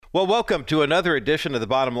Well, welcome to another edition of the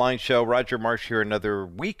Bottom Line Show. Roger Marsh here, another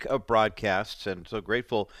week of broadcasts, and so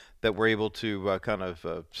grateful that we're able to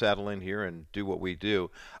saddle in here and do what we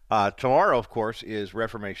do. Tomorrow, of course, is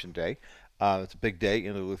Reformation Day. It's a big day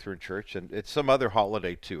in the Lutheran Church, and it's some other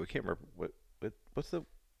holiday, too. I can't remember what's the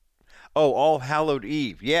Oh, All Hallowed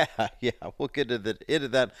Eve. Yeah, yeah. We'll get into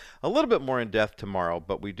that a little bit more in depth tomorrow,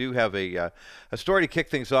 but we do have a story to kick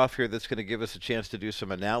things off here that's going to give us a chance to do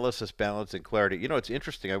some analysis, balance, and clarity. You know, it's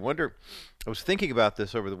interesting. I was thinking about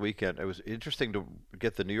this over the weekend. It was interesting to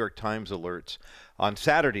get the New York Times alerts. On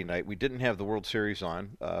Saturday night, we didn't have the World Series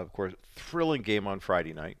on. Of course, thrilling game on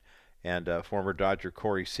Friday night. And former Dodger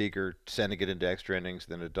Corey Seager sending it into extra innings,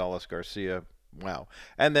 then Adolis Garcia. Wow.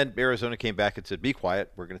 And then Arizona came back and said, be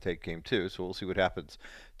quiet. We're going to take game 2. So we'll see what happens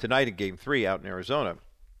tonight in game 3 out in Arizona.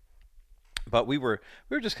 But we were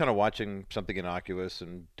just kind of watching something innocuous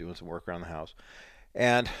and doing some work around the house.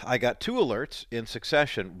 And I got 2 alerts in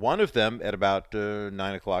succession. One of them at about 9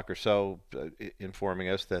 o'clock or so, informing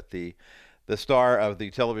us that the star of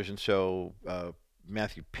the television show,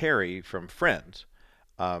 Matthew Perry from Friends,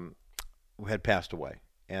 had passed away.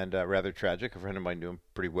 And rather tragic. A friend of mine knew him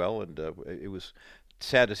pretty well, and it was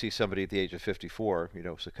sad to see somebody at the age of 54,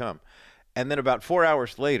 succumb. And then about 4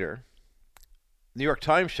 hours later, New York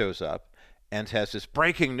Times shows up and has this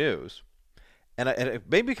breaking news. And it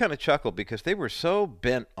made me kind of chuckle because they were so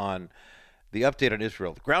bent on the update on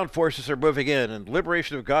Israel. The ground forces are moving in and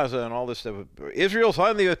liberation of Gaza and all this stuff. Israel's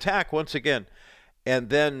on the attack once again. And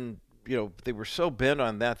then they were so bent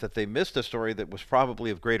on that they missed a story that was probably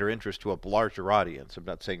of greater interest to a larger audience. I'm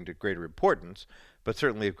not saying to greater importance, but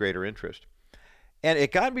certainly of greater interest. And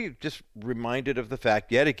it got me just reminded of the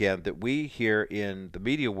fact, yet again, that we here in the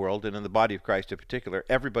media world and in the body of Christ in particular,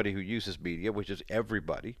 everybody who uses media, which is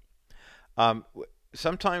everybody,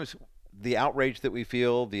 sometimes the outrage that we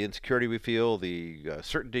feel, the insecurity we feel, the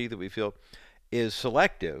certainty that we feel is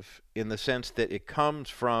selective in the sense that it comes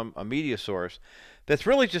from a media source that's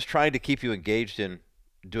really just trying to keep you engaged in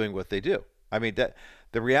doing what they do. I mean, that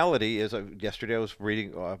the reality is, yesterday I was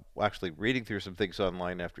reading through some things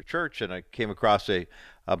online after church, and I came across a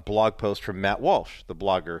blog post from Matt Walsh, the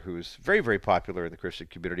blogger who's very, very popular in the Christian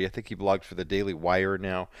community. I think he blogs for the Daily Wire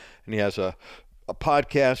now, and he has a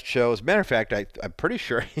podcast show. As a matter of fact, I'm pretty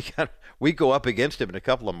sure we go up against him in a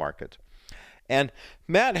couple of markets. And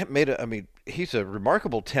Matt he's a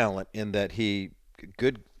remarkable talent in that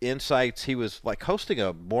good insights. He was like hosting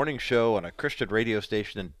a morning show on a Christian radio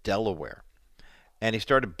station in Delaware. And he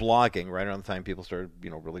started blogging right around the time people started,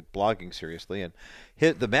 really blogging seriously. And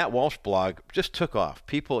the Matt Walsh blog just took off.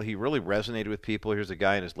 He really resonated with people. Here's a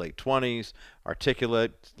guy in his late 20s,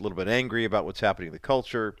 articulate, a little bit angry about what's happening in the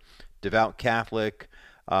culture, devout Catholic,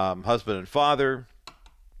 husband and father.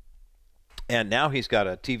 And now he's got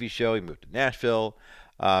a TV show. He moved to Nashville.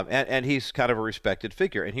 And he's kind of a respected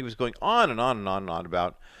figure. And he was going on and on and on and on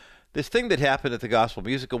about this thing that happened at the Gospel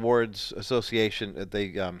Music Awards Association.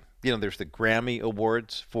 There's the Grammy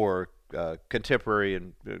Awards for contemporary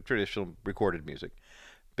and traditional recorded music,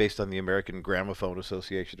 based on the American Gramophone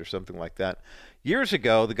Association or something like that. Years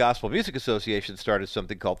ago, the Gospel Music Association started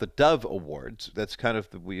something called the Dove Awards. That's kind of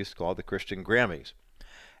we used to call the Christian Grammys.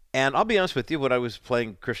 And I'll be honest with you, when I was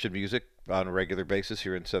playing Christian music on a regular basis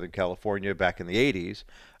here in Southern California back in the 80s,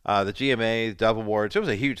 the GMA, the Dove Awards, it was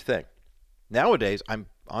a huge thing. Nowadays, I'm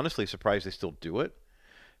honestly surprised they still do it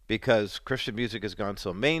because Christian music has gone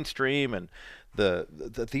so mainstream, and the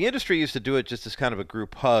industry used to do it just as kind of a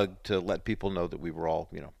group hug to let people know that we were all,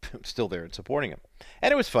 still there and supporting them.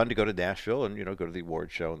 And it was fun to go to Nashville and, go to the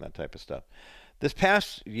award show and that type of stuff. This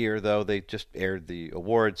past year, though, they just aired the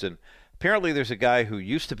awards, and apparently there's a guy who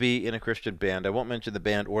used to be in a Christian band. I won't mention the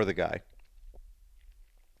band or the guy.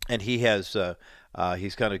 And he has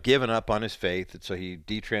he's kind of given up on his faith, and so he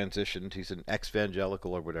detransitioned. He's an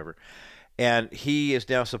ex-evangelical or whatever. And he is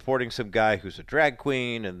now supporting some guy who's a drag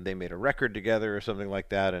queen, and they made a record together or something like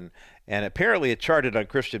that. And apparently it charted on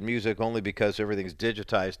Christian music only because everything's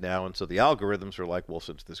digitized now. And so the algorithms are like, well,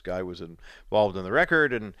 since this guy was involved in the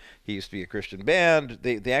record and he used to be a Christian band,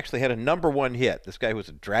 they actually had a #1 hit. This guy who was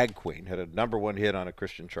a drag queen had a #1 hit on a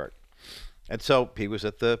Christian chart. And so he was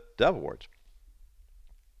at the Dove Awards.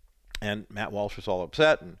 And Matt Walsh was all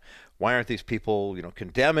upset, and why aren't these people,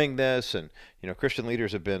 condemning this? And, Christian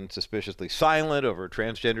leaders have been suspiciously silent over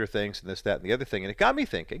transgender things and this, that, and the other thing. And it got me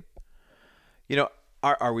thinking,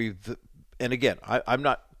 are we, and again, I'm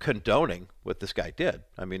not condoning what this guy did.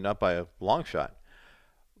 I mean, not by a long shot.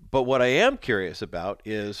 But what I am curious about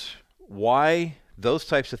is why those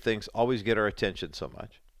types of things always get our attention so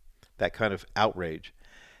much, that kind of outrage.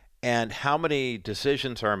 And how many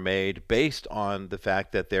decisions are made based on the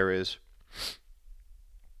fact that there is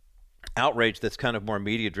outrage that's kind of more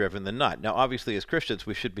media driven than not. Now, obviously, as Christians,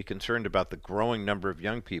 we should be concerned about the growing number of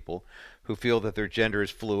young people who feel that their gender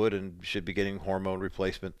is fluid and should be getting hormone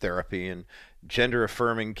replacement therapy and gender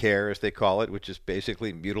affirming care, as they call it, which is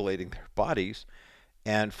basically mutilating their bodies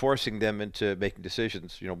and forcing them into making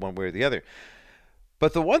decisions, one way or the other.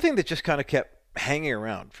 But the one thing that just kind of kept hanging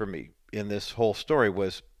around for me in this whole story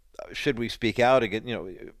was, should we speak out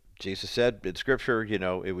again? Jesus said in Scripture,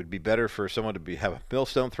 it would be better for someone to have a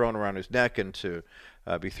millstone thrown around his neck and to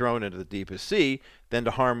be thrown into the deepest sea than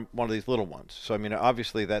to harm one of these little ones. So,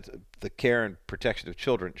 obviously, that the care and protection of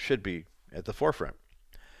children should be at the forefront.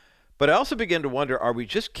 But I also begin to wonder, are we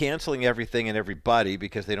just canceling everything and everybody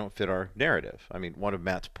because they don't fit our narrative? One of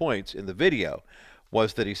Matt's points in the video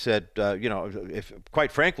was that he said, if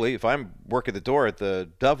quite frankly, if I'm working the door at the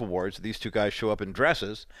Dove Awards, these two guys show up in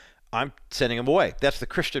dresses, I'm sending them away. That's the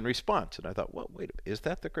Christian response. And I thought, well, wait a minute, is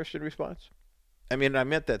that the Christian response? I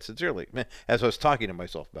meant that sincerely as I was talking to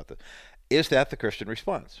myself about this. Is that the Christian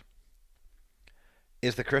response?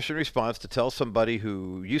 Is the Christian response to tell somebody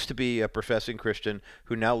who used to be a professing Christian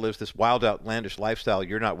who now lives this wild, outlandish lifestyle,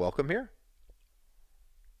 you're not welcome here?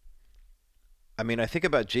 I think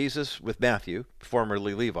about Jesus with Matthew,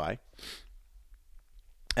 formerly Levi,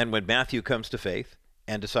 and when Matthew comes to faith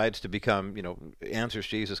and decides to become, answers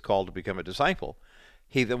Jesus' call to become a disciple,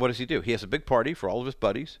 what does he do? He has a big party for all of his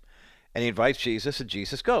buddies, and he invites Jesus, and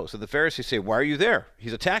Jesus goes. And the Pharisees say, why are you there?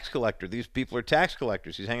 He's a tax collector. These people are tax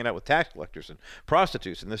collectors. He's hanging out with tax collectors and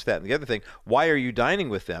prostitutes and this, that, and the other thing. Why are you dining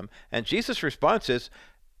with them? And Jesus' response is,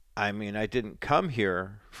 I didn't come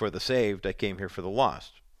here for the saved. I came here for the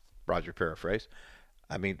lost. Roger paraphrase.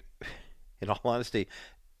 In all honesty,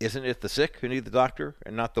 isn't it the sick who need the doctor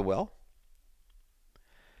and not the well?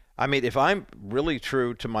 If I'm really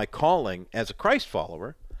true to my calling as a Christ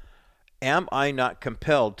follower, am I not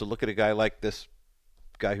compelled to look at a guy like this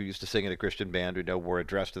guy who used to sing in a Christian band who wore a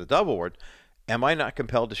dress to the Dove Award? Am I not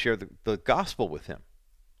compelled to share the gospel with him?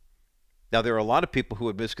 Now, there are a lot of people who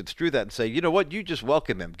would misconstrue that and say, you know what, you just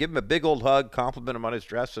welcome him. Give him a big old hug, compliment him on his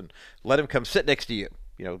dress, and let him come sit next to you.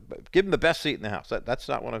 Give him the best seat in the house. That's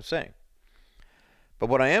not what I'm saying. But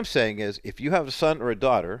what I am saying is, if you have a son or a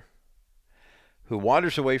daughter who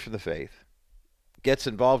wanders away from the faith, gets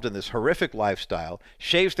involved in this horrific lifestyle,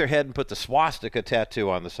 shaves their head and puts a swastika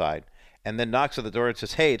tattoo on the side, and then knocks on the door and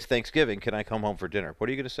says, hey, it's Thanksgiving, can I come home for dinner? What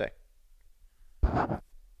are you going to say?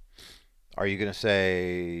 Are you going to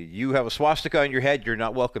say, you have a swastika on your head, you're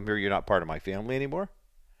not welcome here, you're not part of my family anymore?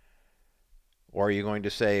 Or are you going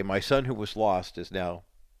to say, my son who was lost is now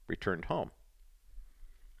returned home?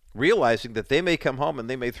 Realizing that they may come home and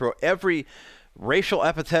they may throw every racial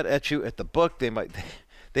epithet at you at the book. They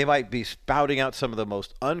might be spouting out some of the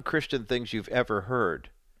most unchristian things you've ever heard.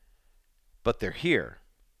 But they're here.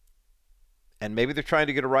 And maybe they're trying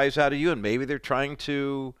to get a rise out of you, and maybe they're trying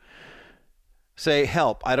to say,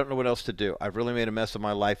 help, I don't know what else to do. I've really made a mess of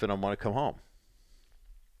my life and I want to come home.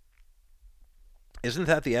 Isn't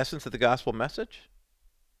that the essence of the gospel message?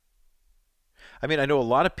 I know a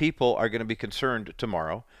lot of people are going to be concerned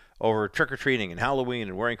tomorrow over trick-or-treating and Halloween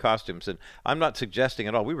and wearing costumes, and I'm not suggesting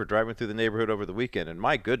at all. We were driving through the neighborhood over the weekend, and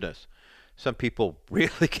my goodness, some people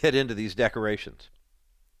really get into these decorations.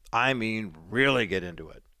 Really get into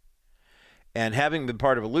it. And having been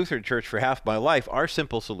part of a Lutheran church for half my life, our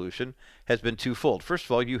simple solution has been twofold. First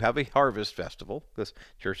of all, you have a harvest festival, because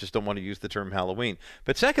churches don't want to use the term Halloween.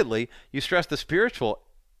 But secondly, you stress the spiritual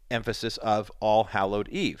emphasis of All Hallowed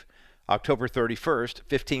Eve. October 31st,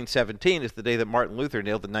 1517 is the day that Martin Luther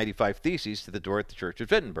nailed the 95 Theses to the door at the Church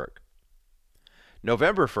of Wittenberg.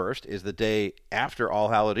 November 1st is the day after All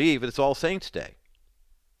Hallowed Eve, and it's All Saints' Day.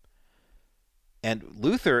 And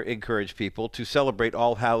Luther encouraged people to celebrate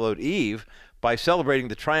All Hallowed Eve by celebrating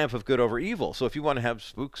the triumph of good over evil. So if you want to have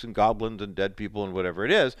spooks and goblins and dead people and whatever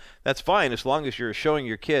it is, that's fine, as long as you're showing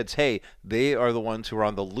your kids, hey, they are the ones who are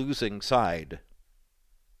on the losing side.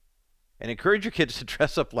 And encourage your kids to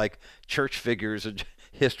dress up like church figures and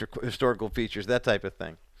historical features, that type of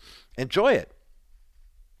thing. Enjoy it.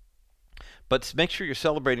 But make sure you're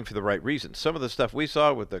celebrating for the right reasons. Some of the stuff we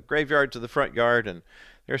saw with the graveyards in the front yard, and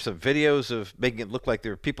there's some videos of making it look like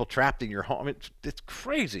there are people trapped in your home. It's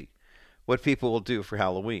crazy what people will do for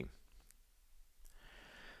Halloween.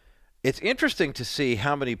 It's interesting to see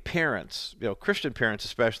how many parents, Christian parents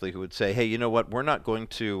especially, who would say, hey, you know what, we're not going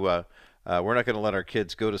to let our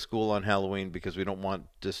kids go to school on Halloween because we don't want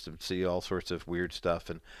just to see all sorts of weird stuff.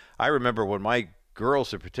 And I remember when my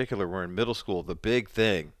girls in particular were in middle school, the big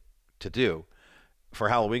thing to do for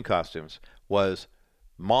Halloween costumes was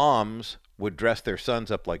moms would dress their sons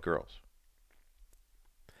up like girls.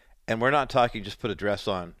 And we're not talking just put a dress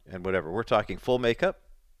on and whatever. We're talking full makeup.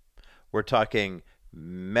 We're talking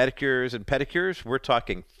manicures and pedicures. We're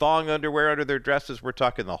talking thong underwear under their dresses. We're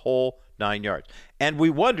talking the whole 9 yards. And we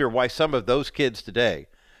wonder why some of those kids today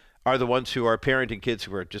are the ones who are parenting kids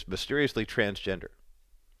who are just mysteriously transgender.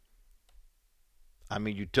 I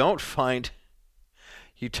mean, you don't find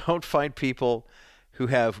people who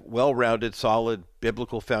have well-rounded, solid,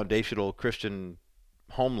 biblical, foundational Christian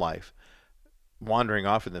home life wandering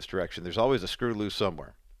off in this direction. There's always a screw loose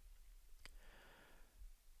somewhere.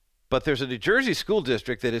 But there's a New Jersey school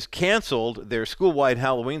district that has canceled their school-wide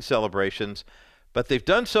Halloween celebrations, but they've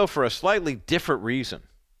done so for a slightly different reason.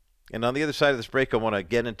 And on the other side of this break, I want to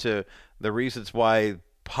get into the reasons why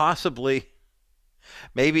possibly,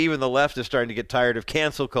 maybe even the left is starting to get tired of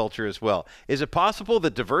cancel culture as well. Is it possible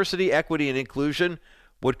that diversity, equity, and inclusion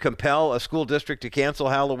would compel a school district to cancel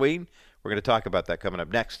Halloween? We're going to talk about that coming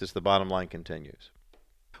up next as The Bottom Line continues.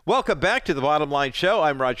 Welcome back to The Bottom Line Show.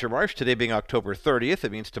 I'm Roger Marsh. Today being October 30th.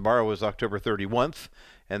 It means tomorrow is October 31st.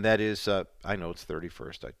 And that is, I know it's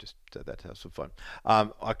 31st. I just said that to have some fun.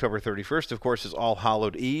 October 31st, of course, is All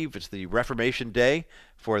Hallowed Eve. It's the Reformation Day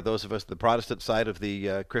for those of us the Protestant side of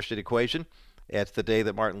the Christian equation. It's the day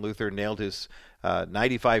that Martin Luther nailed his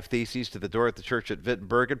 95 Theses to the door at the church at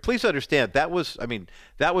Wittenberg. And please understand, that was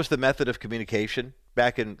the method of communication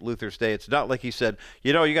back in Luther's day. It's not like he said,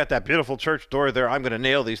 you got that beautiful church door there. I'm going to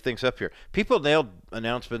nail these things up here. People nailed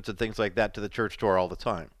announcements and things like that to the church door all the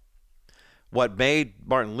time. What made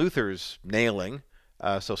Martin Luther's nailing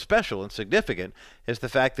so special and significant is the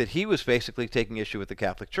fact that he was basically taking issue with the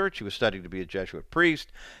Catholic Church. He was studying to be a Jesuit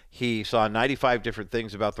priest. He saw 95 different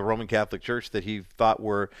things about the Roman Catholic Church that he thought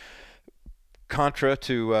were contra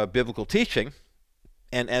to biblical teaching.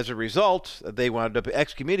 And as a result, they wound up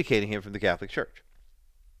excommunicating him from the Catholic Church.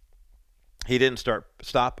 He didn't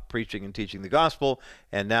stop preaching and teaching the gospel,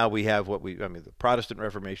 and now we have the Protestant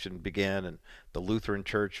Reformation began, and the Lutheran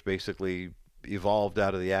Church basically evolved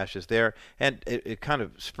out of the ashes there, and it kind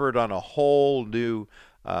of spurred on a whole new,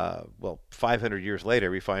 500 years later,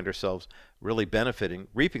 we find ourselves really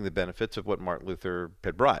reaping the benefits of what Martin Luther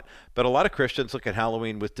had brought. But a lot of Christians look at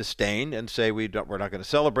Halloween with disdain and say we're not going to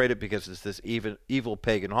celebrate it because it's this evil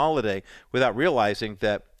pagan holiday, without realizing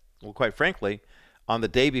that, well, quite frankly, on the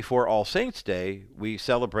day before All Saints' Day, we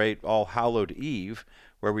celebrate All Hallowed Eve,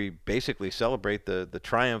 where we basically celebrate the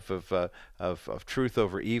triumph of truth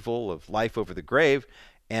over evil, of life over the grave.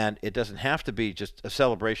 And it doesn't have to be just a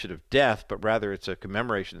celebration of death, but rather it's a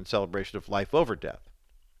commemoration and celebration of life over death.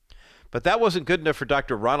 But that wasn't good enough for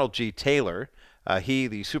Dr. Ronald G. Taylor. He,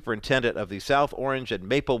 the superintendent of the South Orange and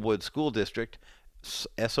Maplewood School District,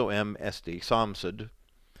 SOMSD,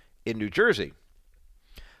 in New Jersey.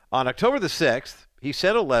 On October the 6th, he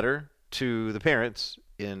sent a letter to the parents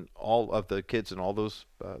in all of the kids in all those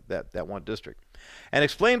that one district, and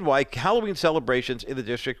explained why Halloween celebrations in the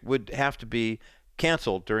district would have to be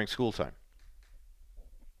canceled during school time.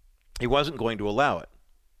 He wasn't going to allow it.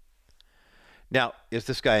 Now, is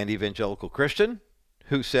this guy an evangelical Christian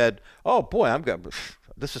who said, "Oh boy,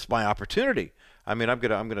 this is my opportunity. I'm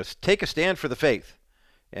going to take a stand for the faith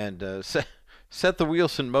and set the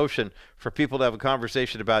wheels in motion for people to have a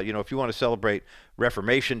conversation about, if you want to celebrate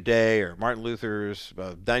Reformation Day or Martin Luther's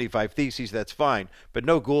 95 Theses, that's fine, but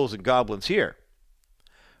no ghouls and goblins here."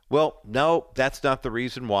 Well, no, that's not the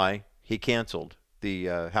reason why he canceled the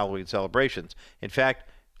Halloween celebrations. In fact,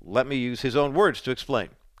 let me use his own words to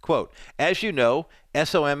explain. Quote, "As you know,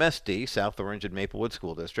 SOMSD, South Orange and Maplewood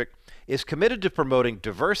School District, is committed to promoting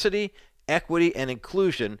diversity, equity, and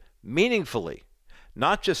inclusion meaningfully.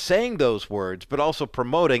 Not just saying those words, but also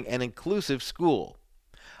promoting an inclusive school.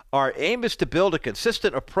 Our aim is to build a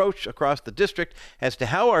consistent approach across the district as to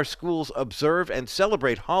how our schools observe and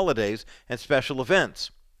celebrate holidays and special events.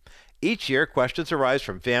 Each year, questions arise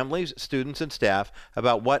from families, students, and staff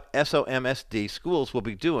about what SOMSD schools will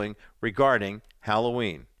be doing regarding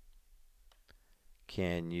Halloween."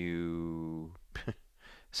 Can you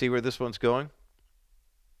see where this one's going?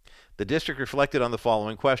 The district reflected on the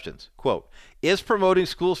following questions. Quote, "Is promoting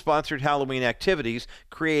school-sponsored Halloween activities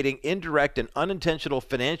creating indirect and unintentional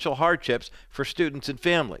financial hardships for students and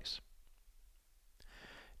families?"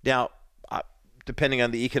 Now, depending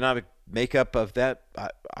on the economic makeup of that,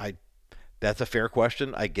 that's a fair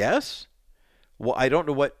question, I guess. Well, I don't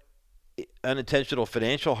know what unintentional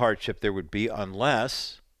financial hardship there would be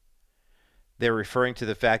unless they're referring to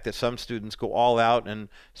the fact that some students go all out and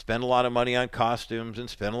spend a lot of money on costumes and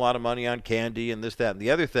spend a lot of money on candy and this, that, and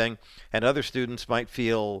the other thing, and other students might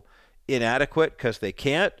feel inadequate because they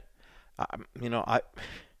can't.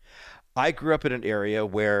 I grew up in an area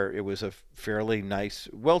where it was a fairly nice,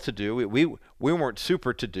 well-to-do. We weren't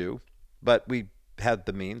super to-do, but we had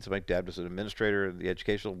the means. My dad was an administrator in the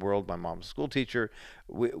educational world. My mom was a school teacher.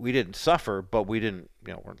 We didn't suffer, but we didn't,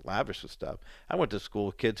 weren't lavish with stuff. I went to school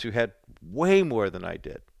with kids who had way more than I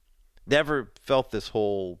did. Never felt this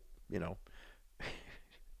whole, you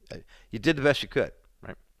did the best you could,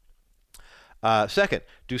 right? Second,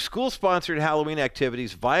 do school-sponsored Halloween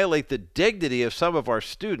activities violate the dignity of some of our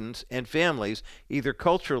students and families, either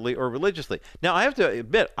culturally or religiously? Now, I have to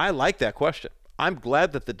admit, I like that question. I'm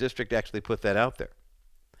glad that the district actually put that out there.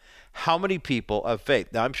 How many people of faith?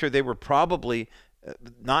 Now, I'm sure they were probably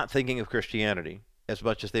not thinking of Christianity as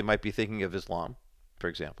much as they might be thinking of Islam, for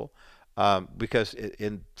example, because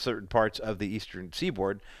in certain parts of the eastern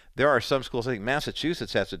seaboard, there are some schools, I think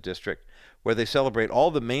Massachusetts has a district, where they celebrate all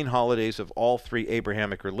the main holidays of all three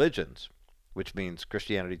Abrahamic religions, which means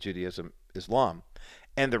Christianity, Judaism, Islam.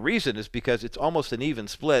 And the reason is because it's almost an even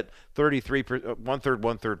split, 33, one-third,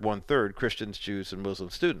 one-third, one-third, Christians, Jews, and Muslim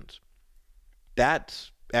students.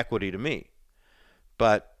 That's equity to me.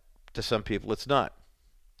 But to some people, it's not.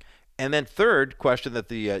 And then third question that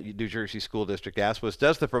the New Jersey School District asked was,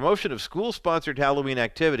 does the promotion of school-sponsored Halloween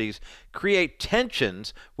activities create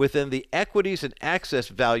tensions within the equities and access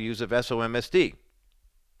values of SOMSD?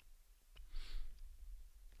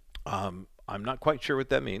 I'm not quite sure what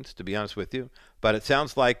that means, to be honest with you, but it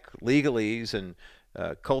sounds like legalese and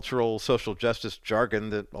cultural social justice jargon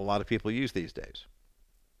that a lot of people use these days.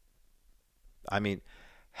 I mean,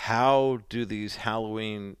 how do these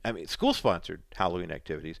school-sponsored Halloween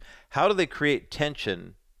activities, how do they create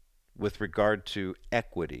tension with regard to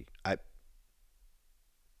equity?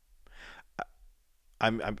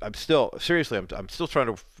 I'm still trying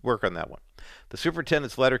to work on that one. The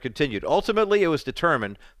superintendent's letter continued. Ultimately, it was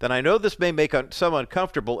determined that I know this may make some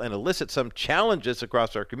uncomfortable and elicit some challenges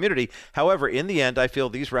across our community. However, in the end, I feel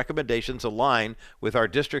these recommendations align with our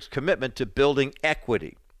district's commitment to building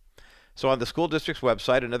equity. So on the school district's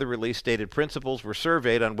website, another release stated principals were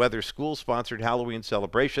surveyed on whether school-sponsored Halloween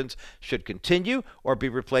celebrations should continue or be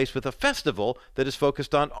replaced with a festival that is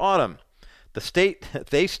focused on autumn. They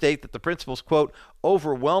state that the principal's, quote,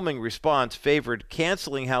 overwhelming response favored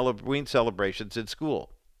canceling Halloween celebrations in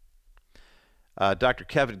school. Dr.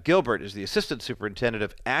 Kevin Gilbert is the assistant superintendent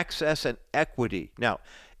of access and equity. Now,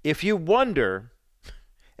 if you wonder,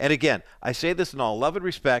 and again, I say this in all love and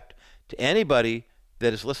respect to anybody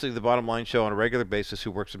that is listening to the Bottom Line Show on a regular basis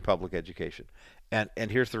who works in public education. And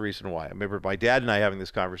here's the reason why. I remember my dad and I having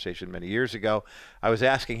this conversation many years ago. I was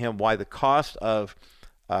asking him why the cost of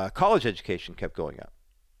college education kept going up.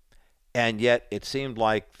 And yet it seemed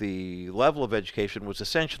like the level of education was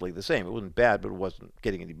essentially the same. It wasn't bad, but it wasn't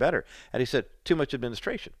getting any better. And he said, too much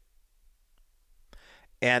administration.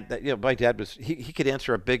 And my dad he could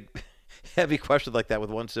answer a big, heavy question like that with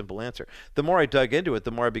one simple answer. The more I dug into it,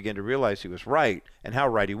 the more I began to realize he was right and how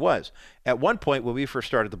right he was. At one point, when we first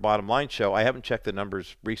started the Bottom Line Show, I haven't checked the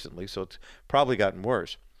numbers recently, so it's probably gotten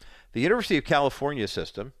worse. The University of California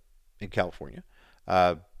system in California,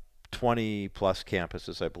 20 plus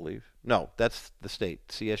campuses, I believe. No, that's the state.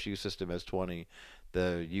 CSU system has 20.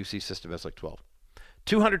 The UC system has like 12.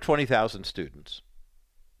 220,000 students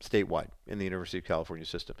statewide in the University of California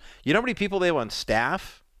system. You know how many people they have on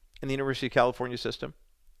staff in the University of California system?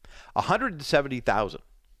 170,000.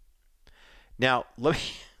 Now, let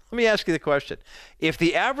me ask you the question. If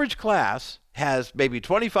the average class has maybe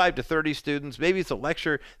 25 to 30 students, maybe it's a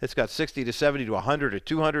lecture that's got 60 to 70 to 100 or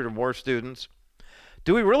 200 or more students,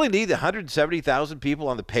 do we really need 170,000 people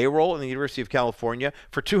on the payroll in the University of California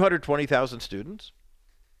for 220,000 students?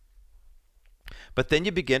 But then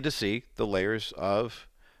you begin to see the layers of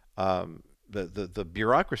the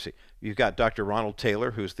bureaucracy. You've got Dr. Ronald Taylor,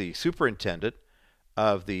 who's the superintendent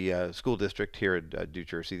of the school district here in New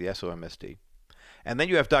Jersey, the SOMSD. And then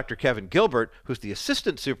you have Dr. Kevin Gilbert, who's the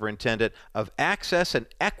assistant superintendent of access and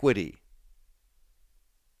equity.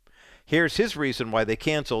 Here's his reason why they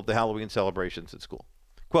canceled the Halloween celebrations at school.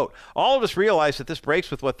 Quote, all of us realize that this breaks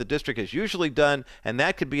with what the district has usually done, and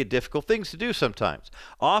that can be a difficult thing to do sometimes.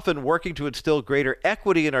 Often, working to instill greater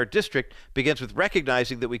equity in our district begins with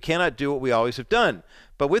recognizing that we cannot do what we always have done.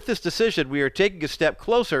 But with this decision, we are taking a step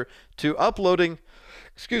closer to upholding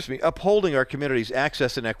our community's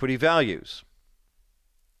access and equity values.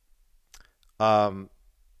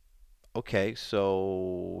 Okay,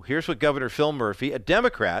 so here's what Governor Phil Murphy, a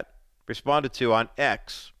Democrat, responded to on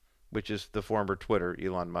X, which is the former Twitter,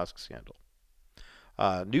 Elon Musk's handle.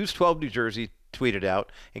 News 12 New Jersey tweeted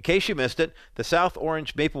out, in case you missed it, the South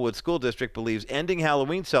Orange Maplewood School District believes ending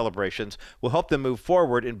Halloween celebrations will help them move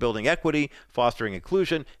forward in building equity, fostering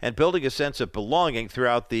inclusion, and building a sense of belonging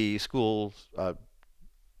throughout the school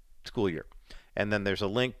year. And then there's a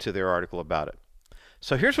link to their article about it.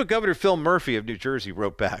 So here's what Governor Phil Murphy of New Jersey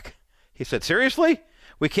wrote back. He said, seriously?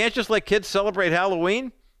 We can't just let kids celebrate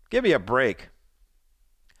Halloween? Give me a break.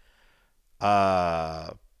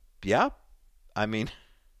 Yeah. I mean,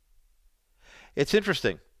 it's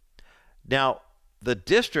interesting. Now, the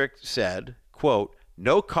district said, quote,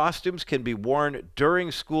 no costumes can be worn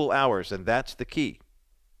during school hours, and that's the key.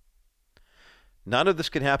 None of this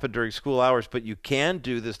can happen during school hours, but you can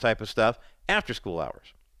do this type of stuff after school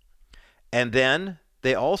hours. And then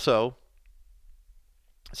they also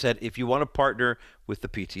said if you want to partner with the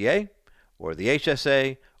PTA or the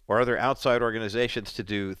HSA or other outside organizations to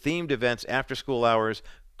do themed events after school hours,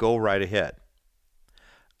 go right ahead.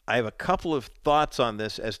 I have a couple of thoughts on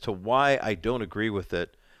this as to why I don't agree with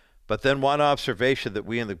it, but then one observation that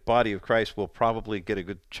we in the body of Christ will probably get a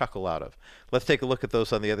good chuckle out of. Let's take a look at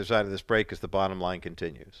those on the other side of this break as the bottom line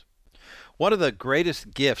continues. One of the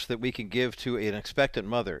greatest gifts that we can give to an expectant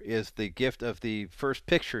mother is the gift of the first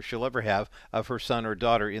picture she'll ever have of her son or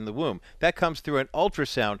daughter in the womb. That comes through an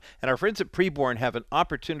ultrasound, and our friends at Preborn have an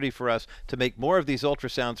opportunity for us to make more of these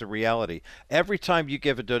ultrasounds a reality. Every time you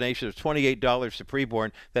give a donation of $28 to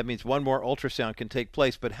Preborn, that means one more ultrasound can take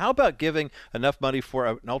place. But how about giving enough money for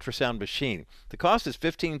an ultrasound machine? The cost is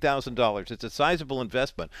 $15,000. It's a sizable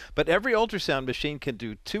investment, but every ultrasound machine can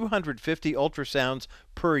do 250 ultrasounds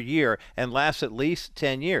per year and lasts at least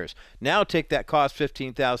 10 years. Now take that cost,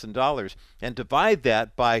 $15,000, and divide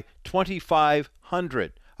that by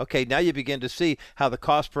 2,500. Okay, now you begin to see how the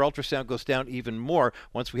cost per ultrasound goes down even more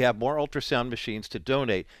once we have more ultrasound machines to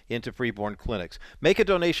donate into preborn clinics. Make a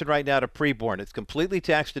donation right now to Preborn. It's completely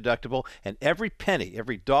tax deductible, and every penny,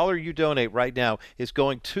 every dollar you donate right now is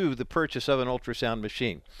going to the purchase of an ultrasound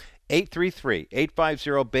machine.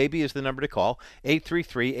 833-850-BABY is the number to call,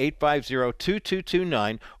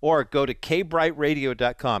 833-850-2229, or go to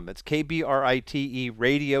kbrightradio.com. That's K-B-R-I-T-E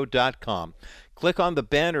radio.com. Click on the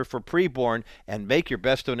banner for Preborn and make your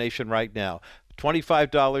best donation right now. $25,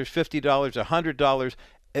 $50, $100,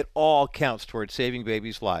 it all counts towards saving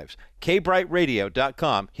babies' lives.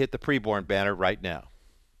 kbrightradio.com. Hit the Preborn banner right now.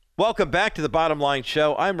 Welcome back to the Bottom Line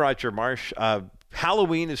Show. I'm Roger Marsh.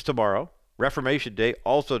 Halloween is tomorrow. Reformation Day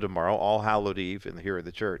also tomorrow, All Hallowed Eve here at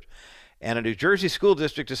the church. And a New Jersey school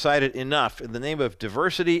district decided enough. In the name of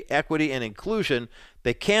diversity, equity, and inclusion,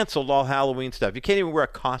 they canceled all Halloween stuff. You can't even wear a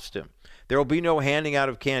costume. There will be no handing out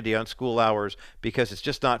of candy on school hours because it's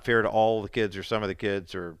just not fair to all the kids or some of the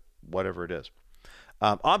kids or whatever it is.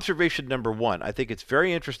 Observation number one, I think it's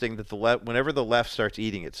very interesting that whenever the left starts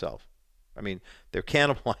eating itself, I mean, they're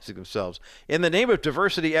cannibalizing themselves. In the name of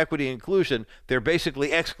diversity, equity, inclusion, they're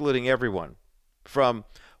basically excluding everyone from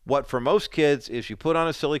what for most kids is you put on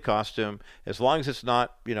a silly costume, as long as it's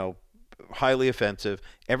not, highly offensive,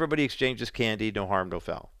 everybody exchanges candy, no harm, no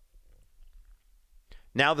foul.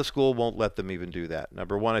 Now the school won't let them even do that.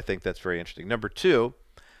 Number one, I think that's very interesting. Number two,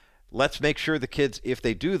 let's make sure the kids, if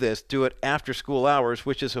they do this, do it after school hours,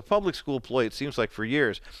 which is a public school ploy, it seems like, for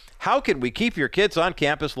years. How can we keep your kids on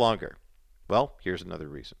campus longer? Well, here's another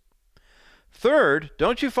reason. Third,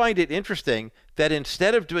 don't you find it interesting that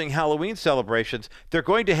instead of doing Halloween celebrations, they're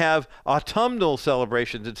going to have autumnal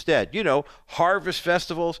celebrations instead? Harvest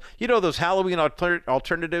festivals. Those Halloween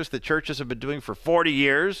alternatives that churches have been doing for 40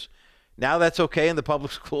 years. Now that's okay in the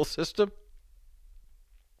public school system?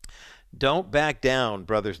 Don't back down,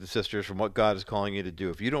 brothers and sisters, from what God is calling you to do.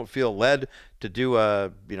 If you don't feel led to do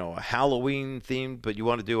a Halloween theme, but you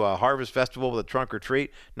want to do a harvest festival with a trunk or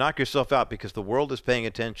treat, knock yourself out, because the world is paying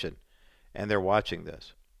attention and they're watching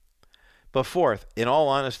this. But fourth, in all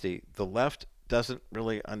honesty, the left doesn't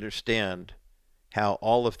really understand how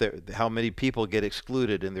how many people get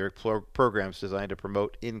excluded in their programs designed to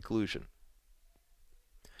promote inclusion.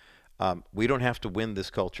 We don't have to win this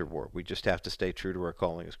culture war. We just have to stay true to our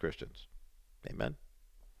calling as Christians. Amen?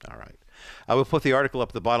 All right. I will put the article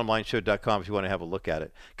up at thebottomlineshow.com if you want to have a look at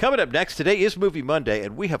it. Coming up next, today is Movie Monday,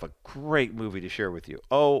 and we have a great movie to share with you.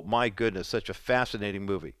 Oh, my goodness, such a fascinating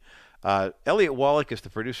movie. Elliott Wallach is the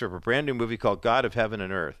producer of a brand new movie called God of Heaven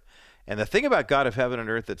and Earth. And the thing about God of Heaven and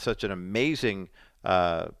Earth that's such an amazing,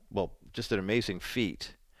 just an amazing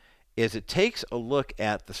feat, is it takes a look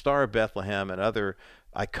at the Star of Bethlehem and other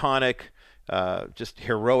iconic, just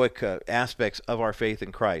heroic aspects of our faith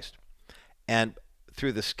in Christ. And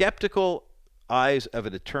through the skeptical eyes of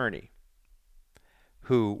an attorney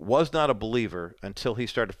who was not a believer until he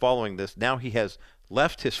started following this, now he has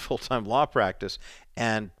left his full-time law practice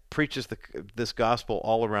and preaches this gospel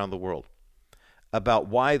all around the world about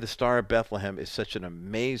why the Star of Bethlehem is such an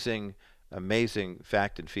amazing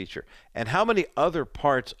fact and feature, and how many other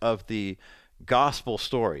parts of the gospel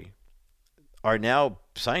story are now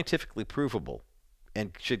scientifically provable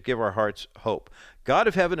and should give our hearts hope. God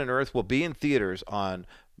of Heaven and Earth will be in theaters on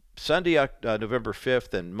Sunday, November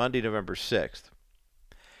 5th and Monday, November 6th.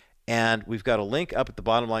 And we've got a link up at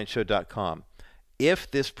thebottomlineshow.com.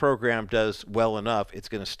 If this program does well enough, it's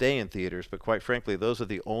going to stay in theaters. But quite frankly, those are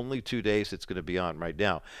the only 2 days it's going to be on right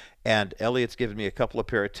now. And Elliott's given me a couple of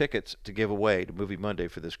pair of tickets to give away to Movie Monday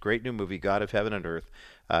for this great new movie, God of Heaven and Earth,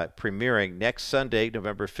 premiering next Sunday,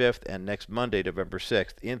 November 5th, and next Monday, November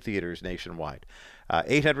 6th, in theaters nationwide.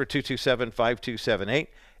 800-227-5278,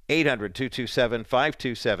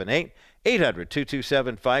 800-227-5278.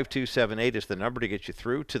 800-227-5278 is the number to get you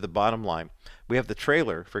through to the bottom line. We have the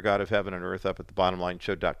trailer for God of Heaven and Earth up at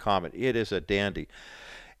thebottomlineshow.com, and it is a dandy.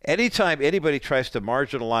 Anytime anybody tries to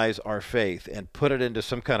marginalize our faith and put it into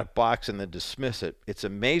some kind of box and then dismiss it, it's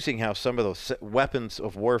amazing how some of those weapons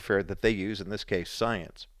of warfare that they use, in this case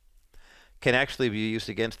science, can actually be used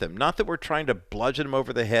against them. Not that we're trying to bludgeon them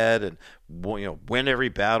over the head and win every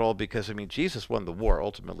battle, because, Jesus won the war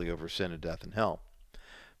ultimately over sin and death and hell.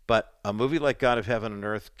 But a movie like God of Heaven and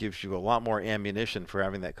Earth gives you a lot more ammunition for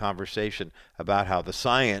having that conversation about how the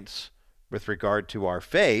science with regard to our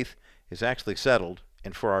faith is actually settled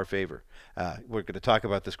and for our favor. We're going to talk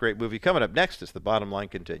about this great movie coming up next as The Bottom Line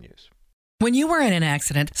continues. When you are in an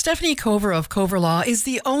accident, Stephanie Cover of Cover Law is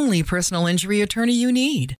the only personal injury attorney you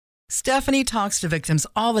need. Stephanie talks to victims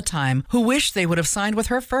all the time who wish they would have signed with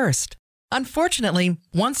her first. Unfortunately,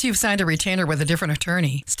 once you've signed a retainer with a different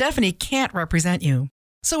attorney, Stephanie can't represent you.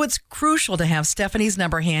 So it's crucial to have Stephanie's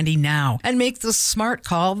number handy now and make the smart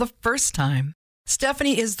call the first time.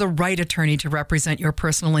 Stephanie is the right attorney to represent your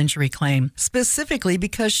personal injury claim, specifically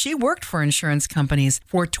because she worked for insurance companies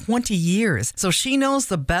for 20 years, so she knows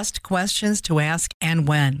the best questions to ask and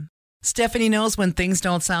when. Stephanie knows when things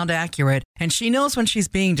don't sound accurate, and she knows when she's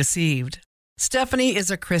being deceived. Stephanie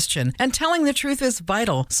is a Christian, and telling the truth is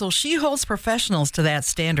vital, so she holds professionals to that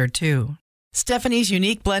standard too. Stephanie's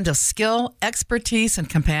unique blend of skill, expertise, and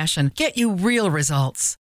compassion get you real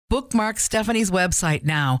results. Bookmark Stephanie's website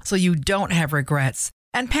now so you don't have regrets,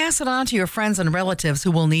 and pass it on to your friends and relatives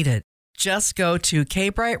who will need it. Just go to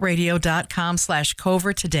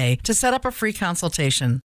kbrightradio.com/cover today to set up a free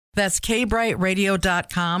consultation. That's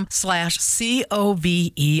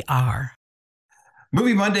kbrightradio.com/COVER.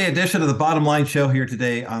 Movie Monday edition of the Bottom Line Show here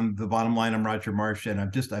today on The Bottom Line. I'm Roger Marsh, and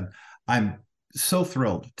I'm so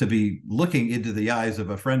thrilled to be looking into the eyes of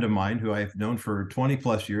a friend of mine who I've known for 20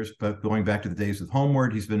 plus years, but going back to the days with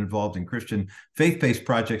Homeward. He's been involved in Christian faith-based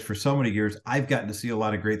projects for so many years. I've gotten to see a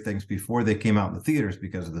lot of great things before they came out in the theaters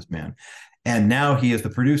because of this man. And now he is the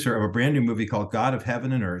producer of a brand new movie called God of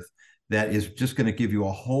Heaven and Earth that is just going to give you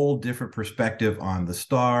a whole different perspective on the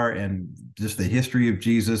star and just the history of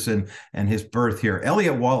Jesus and his birth here.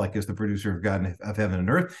 Elliott Wallach is the producer of God of Heaven and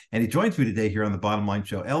Earth, and he joins me today here on the Bottom Line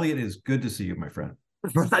Show. Elliott, it is good to see you, my friend.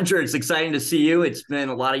 Roger, it's exciting to see you. It's been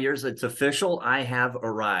a lot of years. It's official. I have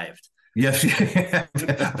arrived. Yes.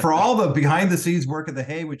 For all the behind-the-scenes work of the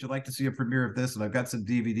Hey, would you like to see a premiere of this? And I've got some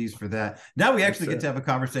DVDs for that. Now we actually get to have a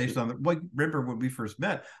conversation on remember when we first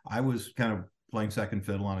met, I was kind of playing second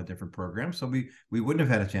fiddle on a different program. So we wouldn't have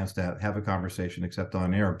had a chance to have a conversation except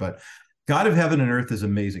on air. But God of Heaven and Earth is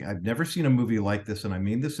amazing. I've never seen a movie like this, and I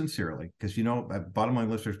mean this sincerely, because, Bottom Line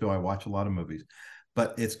listeners know I watch a lot of movies.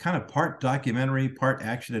 But it's kind of part documentary, part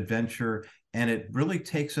action adventure, and it really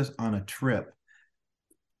takes us on a trip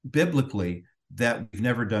biblically that we've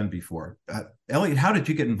never done before. Elliott, how did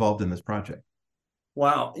you get involved in this project?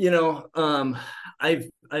 Wow. I've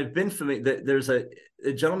been familiar. There's a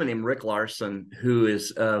gentleman named Rick Larson who is,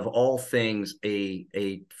 of all things,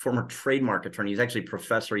 a former trademark attorney. He's actually a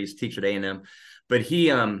professor. He's teacher at A&M, but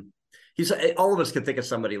he's all of us could think of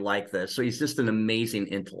somebody like this. So he's just an amazing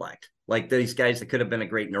intellect, like these guys that could have been a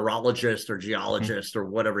great neurologist or geologist or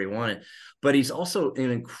whatever he wanted. But he's also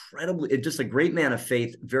just a great man of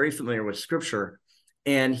faith, very familiar with Scripture.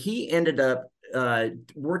 And he ended up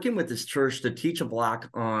working with this church to teach a block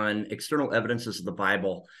on external evidences of the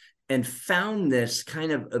Bible, and found this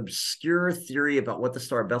kind of obscure theory about what the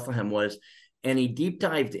Star of Bethlehem was. And he deep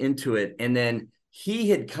dived into it. And then he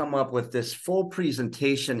had come up with this full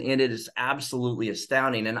presentation, and it is absolutely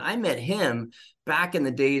astounding. And I met him back in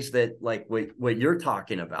the days that, like what you're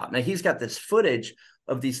talking about. Now he's got this footage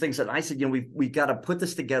of these things that I said, we've got to put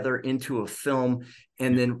this together into a film,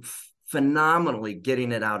 and then phenomenally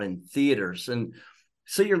getting it out in theaters. And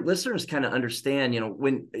so your listeners kind of understand,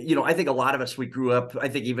 when, I think a lot of us, we grew up, I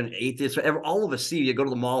think even atheists, all of us see, you go to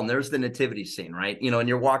the mall and there's the nativity scene, right? And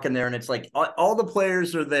you're walking there and it's like all the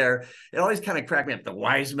players are there. It always kind of cracked me up. The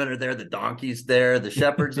wise men are there, the donkeys there, the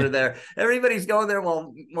shepherds are there. Everybody's going there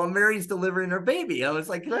while Mary's delivering her baby. I was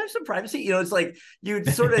like, can I have some privacy? It's like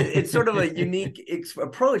it's sort of a unique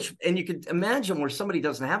approach. And you could imagine where somebody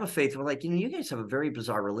doesn't have a faith, we're like, you guys have a very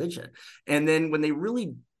bizarre religion. And then when they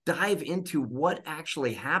really dive into what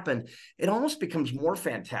actually happened, it almost becomes more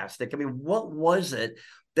fantastic. I mean, what was it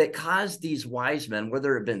that caused these wise men,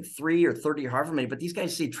 whether it had been 3 or 30 or however many, but these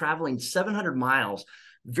guys see traveling 700 miles,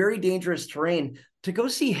 very dangerous terrain, to go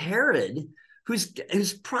see Herod, who's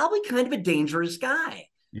probably kind of a dangerous guy,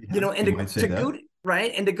 and to go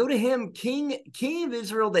right, and to go to him, king of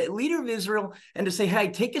Israel, the leader of Israel, and to say, hey,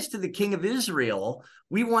 take us to the king of Israel,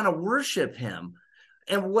 we want to worship him.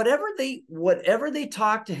 And whatever they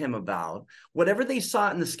talked to him about, whatever they saw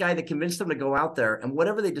in the sky that convinced them to go out there, and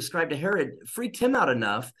whatever they described to Herod freaked him out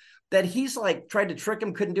enough that he's like tried to trick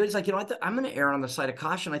him, couldn't do it. He's like, I'm going to err on the side of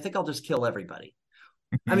caution. I think I'll just kill everybody.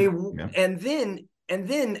 I mean, yeah. and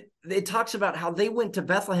then it talks about how they went to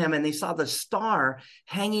Bethlehem and they saw the star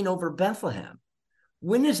hanging over Bethlehem.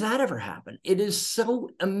 When does that ever happen? It is so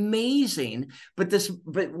amazing. But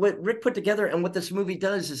what Rick put together and what this movie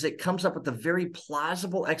does is it comes up with a very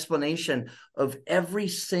plausible explanation of every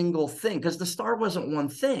single thing, because the star wasn't one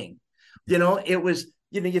thing. It was,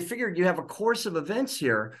 you figured you have a course of events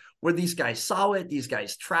here where these guys saw it, these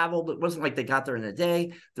guys traveled. It wasn't like they got there in a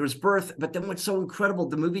day. There was birth. But then what's so incredible,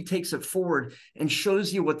 the movie takes it forward and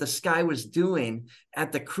shows you what the sky was doing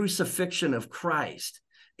at the crucifixion of Christ.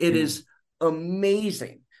 It is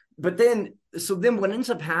amazing. But then what ends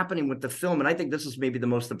up happening with the film, and I think this is maybe the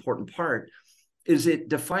most important part, is it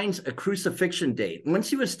defines a crucifixion date.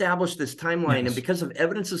 Once you establish this timeline, and because of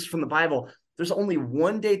evidences from the Bible, there's only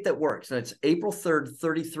one date that works, and it's April 3rd,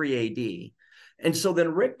 33 AD. And so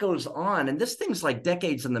then Rick goes on, and this thing's like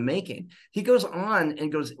decades in the making. He goes on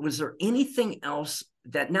and goes, was there anything else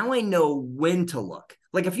that now I know when to look?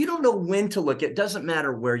 Like, if you don't know when to look, it doesn't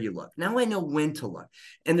matter where you look. Now I know when to look.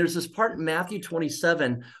 And there's this part in Matthew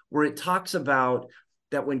 27 where it talks about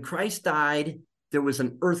that when Christ died, there was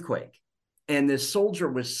an earthquake. And this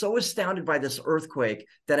soldier was so astounded by this earthquake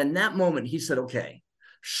that in that moment he said, okay,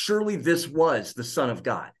 surely this was the Son of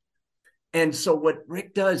God. And so what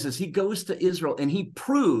Rick does is he goes to Israel and he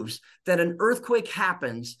proves that an earthquake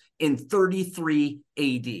happens in 33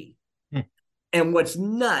 AD. And what's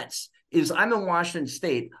nuts is I'm in Washington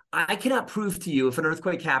State. I cannot prove to you if an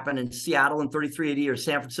earthquake happened in Seattle in 33 AD or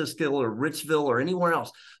San Francisco or Ritzville or anywhere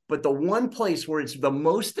else. But the one place where it's the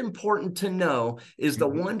most important to know is the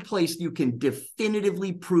one place you can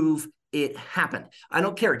definitively prove it happened. I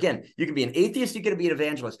don't care. Again, you can be an atheist, you get to be an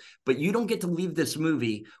evangelist, but you don't get to leave this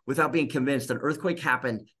movie without being convinced an earthquake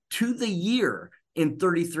happened to the year in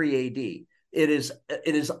 33 AD. It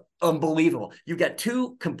is unbelievable. You've got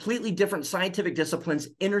two completely different scientific disciplines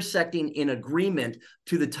intersecting in agreement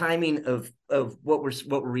to the timing of what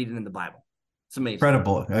we're reading in the Bible. It's amazing.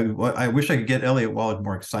 Incredible. I wish I could get Elliott Wallach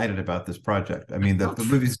more excited about this project. I mean, the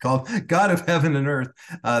movie's called God of Heaven and Earth.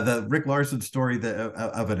 The Rick Larson story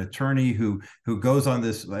of an attorney who goes on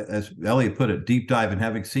this, as Elliott put it, deep dive. And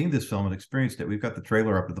having seen this film and experienced it, we've got the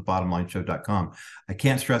trailer up at thebottomlineshow.com. I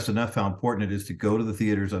can't stress enough how important it is to go to the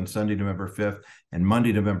theaters on Sunday, November 5th and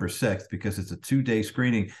Monday, November 6th, because it's a 2-day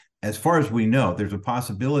screening. As far as we know, there's a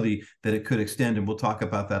possibility that it could extend, and we'll talk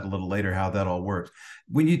about that a little later, how that all works.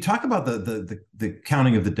 When you talk about the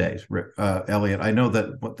counting of the days, Elliott, I know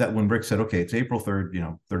that when Rick said, okay, it's April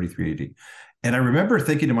 3rd, 33 AD. And I remember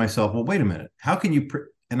thinking to myself, well, wait a minute, how can you,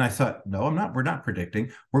 and I thought, no, we're not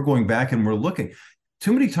predicting. We're going back and we're looking.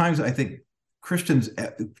 Too many times, I think, Christians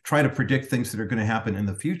try to predict things that are going to happen in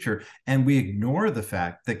the future, and we ignore the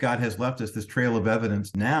fact that God has left us this trail of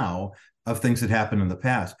evidence now of things that happened in the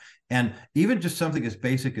past. And even just something as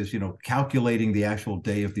basic as, calculating the actual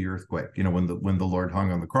day of the earthquake, when the Lord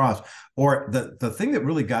hung on the cross, or the thing that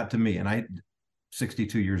really got to me, and I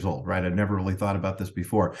 62 years old, right? I'd never really thought about this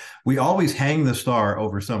before. We always hang the star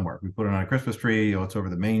over somewhere. We put it on a Christmas tree, it's over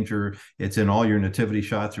the manger, it's in all your nativity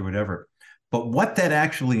shots or whatever. But what that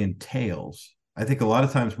actually entails, I think a lot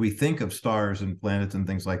of times we think of stars and planets and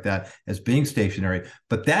things like that as being stationary,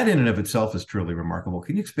 but that in and of itself is truly remarkable.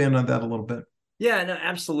 Can you expand on that a little bit? Yeah, no,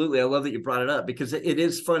 absolutely. I love that you brought it up because it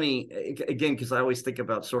is funny, again, because I always think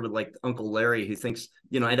about sort of like Uncle Larry, who thinks,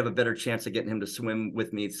 I'd have a better chance of getting him to swim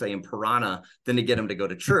with me, say in Piranha, than to get him to go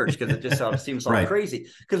to church, because it just seems all Right. crazy.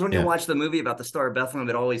 Because when you Yeah. watch the movie about the Star of Bethlehem,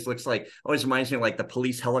 it always reminds me of like the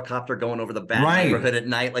police helicopter going over the bad Right. neighborhood at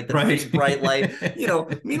night, like the Right. big bright light.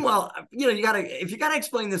 Meanwhile, if you gotta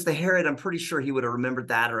explain this to Herod, I'm pretty sure he would have remembered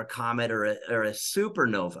that, or a comet, or a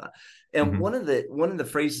supernova. And one of the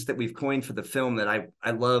phrases that we've coined for the film that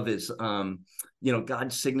I love is,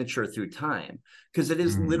 God's signature through time, because it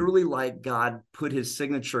is literally like God put his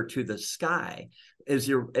signature to the sky as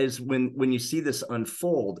when you see this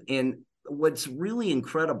unfold. And what's really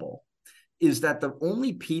incredible is that the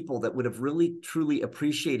only people that would have really truly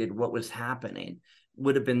appreciated what was happening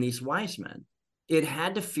would have been these wise men. It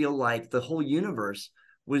had to feel like the whole universe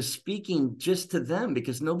was speaking just to them,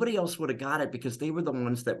 because nobody else would have got it, because they were the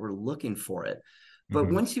ones that were looking for it.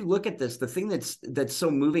 But once you look at this, the thing that's so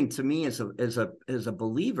moving to me as a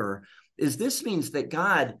believer is this means that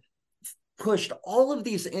God pushed all of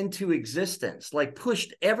these into existence, like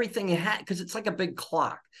pushed everything it had, because it's like a big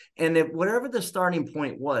clock. And whatever the starting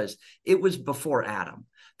point was, it was before Adam.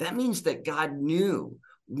 That means that God knew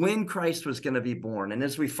when Christ was going to be born. And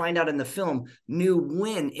as we find out in the film, knew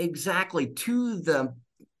when exactly, to the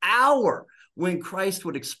hour when Christ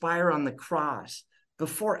would expire on the cross,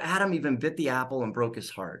 before Adam even bit the apple and broke his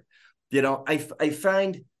heart. I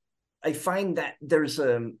find that there's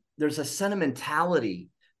a sentimentality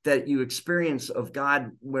that you experience of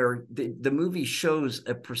God, where the movie shows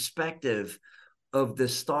a perspective of the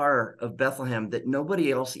Star of Bethlehem that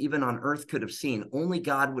nobody else, even on earth, could have seen. Only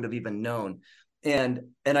God would have even known. And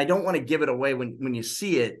I don't want to give it away when you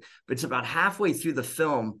see it, but it's about halfway through the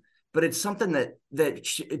film. But it's something that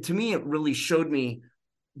to me, it really showed me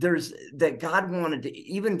that God wanted to,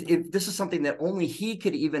 even if this is something that only he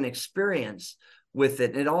could even experience with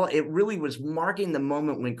it. It really was marking the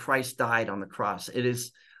moment when Christ died on the cross. It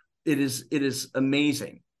is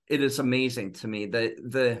amazing. It is amazing to me,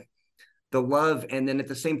 the love. And then at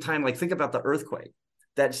the same time, like, think about the earthquake,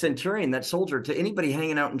 that centurion, that soldier, to anybody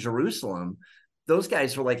hanging out in Jerusalem, those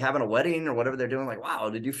guys were like having a wedding or whatever they're doing. Like, wow,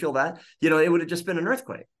 did you feel that? It would have just been an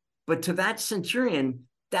earthquake. But to that centurion,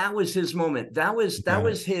 that was his moment. That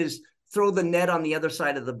was his throw the net on the other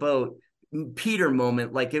side of the boat, Peter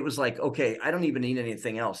moment. Like, it was like, okay, I don't even need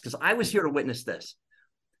anything else, because I was here to witness this.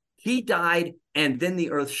 He died, and then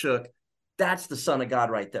the earth shook. That's the Son of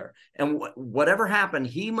God right there. And whatever happened,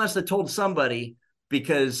 he must have told somebody,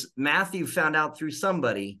 because Matthew found out through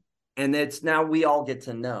somebody, and it's now we all get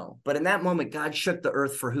to know. But in that moment, God shook the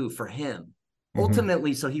earth for who? For him.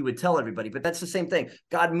 Ultimately, so he would tell everybody. But that's the same thing.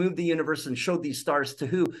 God moved the universe and showed these stars to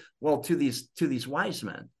who? Well, to these wise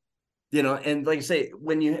men. And like I say,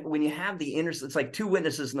 when you have it's like two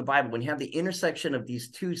witnesses in the Bible. When you have the intersection of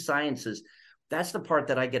these two sciences, that's the part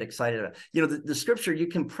that I get excited about. The scripture, you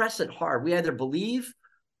can press it hard. We either believe,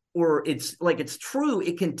 or it's true.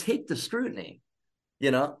 It can take the scrutiny.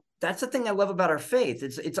 That's the thing I love about our faith.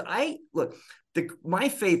 My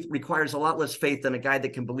faith requires a lot less faith than a guy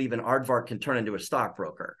that can believe an aardvark can turn into a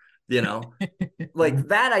stockbroker. Like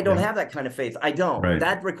that, I don't have that kind of faith. I don't. Right.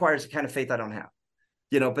 That requires the kind of faith I don't have.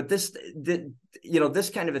 But this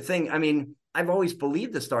kind of a thing. I mean, I've always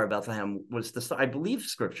believed the Star of Bethlehem was the star. I believe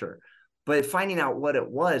Scripture, but finding out what it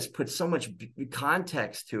was put so much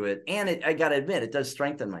context to it, and I got to admit, it does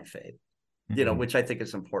strengthen my faith. Which I think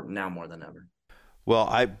is important now more than ever. Well,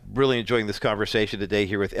 I'm really enjoying this conversation today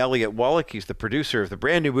here with Elliott Wallach. He's the producer of the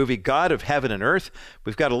brand new movie, God of Heaven and Earth.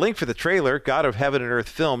 We've got a link for the trailer,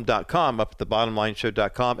 godofheavenandearthfilm.com, up at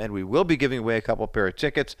thebottomlineshow.com, and we will be giving away a couple pair of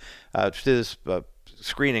tickets to this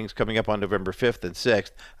screenings coming up on November 5th and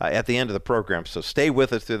 6th at the end of the program. So stay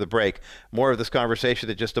with us through the break. More of this conversation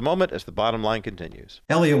in just a moment as The Bottom Line continues.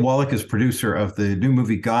 Elliott Wallach is producer of the new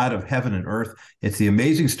movie, God of Heaven and Earth. It's the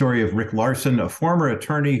amazing story of Rick Larson, a former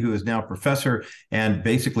attorney who is now professor and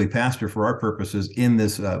basically pastor for our purposes in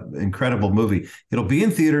this incredible movie. It'll be in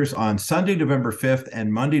theaters on Sunday, November 5th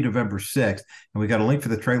and Monday, November 6th. And we got a link for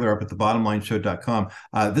the trailer up at thebottomlineshow.com.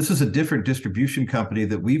 This is a different distribution company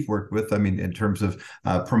that we've worked with. I mean, in terms of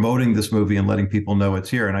promoting this movie and letting people know it's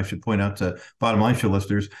here. And I should point out to Bottom Line Show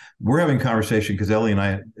listeners, we're having a conversation because Ellie and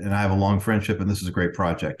I have a long friendship, and this is a great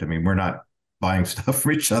project. I mean, we're not buying stuff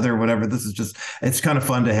for each other or whatever. This is just, it's kind of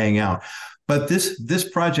fun to hang out. But this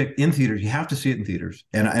project in theaters, you have to see it in theaters.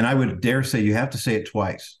 And I would dare say you have to say it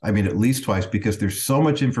twice. I mean, at least twice, because there's so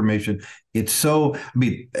much information. it's so, I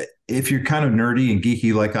mean, if you're kind of nerdy and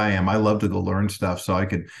geeky like I am, I love to go learn stuff. So I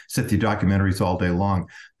could sit through documentaries all day long.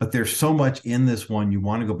 But there's so much in this one. You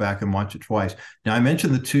want to go back and watch it twice. Now, I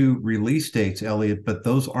mentioned the 2 release dates, Elliot, but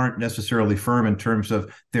those aren't necessarily firm in terms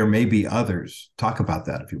of there may be others. Talk about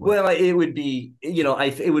that if you will. Well, it would be,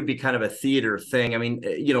 it would be kind of a theater thing. I mean,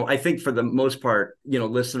 I think for the most part,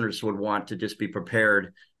 listeners would want to just be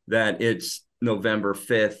prepared that it's November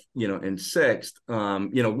 5th, and 6th.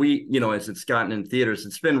 As it's gotten in theaters,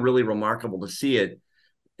 it's been really remarkable to see it,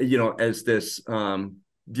 as this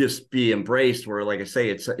just be embraced, where, like I say,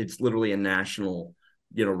 it's literally a national,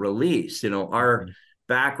 release. Our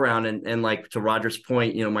background and like to Roger's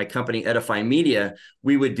point, my company Edify Media,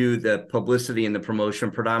 we would do the publicity and the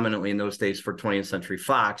promotion predominantly in those days for 20th Century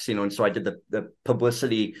Fox, and so I did the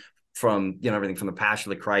publicity from, everything from the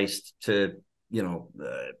Passion of the Christ to,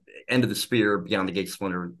 End of the Spear, Beyond the Gate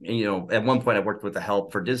Splinter. At one point I worked with the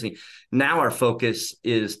Help for Disney. Now our focus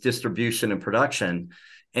is distribution and production.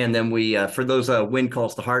 And then we, for those Wind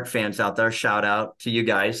Calls the Heart fans out there, shout out to you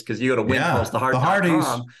guys, because you go to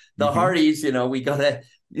windcallstheheart.com. The Hardys, we go to,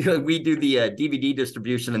 we do the DVD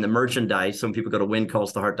distribution and the merchandise. Some people go to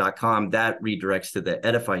windcallstheheart.com. That redirects to the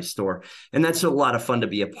Edify store. And that's a lot of fun to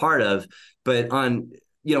be a part of. But on,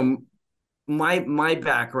 my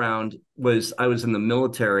background was I was in the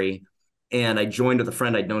military, and I joined with a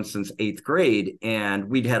friend I'd known since 8th grade, and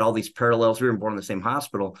we'd had all these parallels. We were born in the same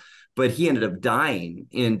hospital, but he ended up dying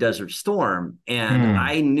in Desert Storm. And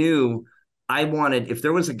I knew I wanted, if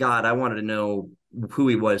there was a God, I wanted to know who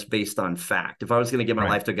he was based on fact. If I was going to give my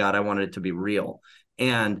life to God, I wanted it to be real.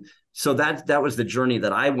 And so that was the journey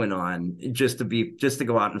that I went on, just to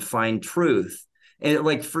go out and find truth. And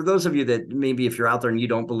like, for those of you that maybe if you're out there and you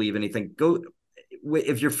don't believe anything, go,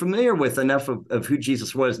 if you're familiar with enough of who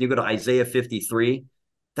Jesus was, and you go to Isaiah 53,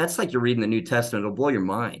 that's like you're reading the New Testament. It'll blow your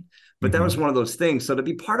mind. But that was one of those things. So to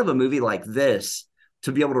be part of a movie like this,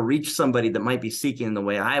 to be able to reach somebody that might be seeking in the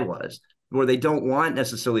way I was, where they don't want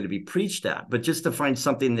necessarily to be preached at, but just to find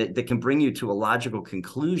something that can bring you to a logical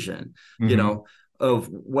conclusion, of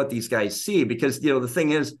what these guys see. Because, the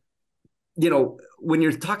thing is, when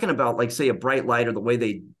you're talking about, like, say, a bright light, or the way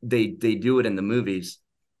they do it in the movies,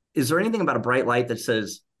 is there anything about a bright light that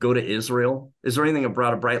says go to Israel? Is there anything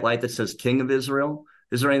about a bright light that says King of Israel?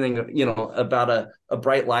 Is there anything, about a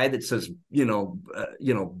bright light that says,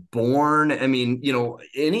 born? I mean,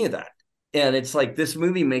 any of that. And it's like, this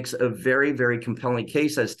movie makes a very, very compelling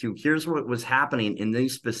case as to here's what was happening in the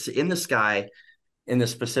sky in the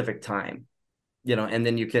specific time. And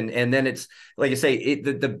then it's like I say,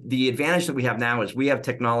 the advantage that we have now is we have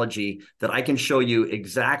technology that I can show you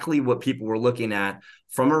exactly what people were looking at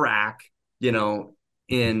from Iraq, in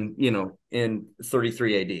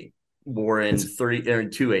 33 AD or in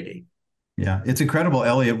 2 AD. Yeah, it's incredible.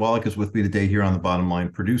 Elliott Wallach is with me today here on The Bottom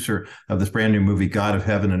Line, producer of this brand new movie, God of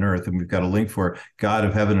Heaven and Earth. And we've got a link for God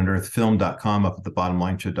of Heaven and Earth film.com up at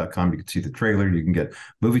thebottomlineshow.com. You can see the trailer. You can get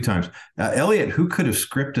movie times. Elliott, who could have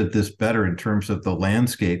scripted this better in terms of the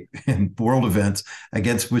landscape and world events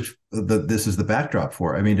against which this is the backdrop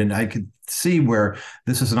for? I mean, and I could see where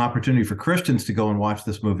this is an opportunity for Christians to go and watch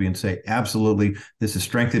this movie and say, absolutely, this is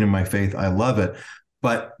strengthening my faith. I love it.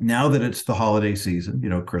 But now that it's the holiday season,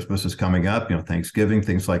 Christmas is coming up, Thanksgiving,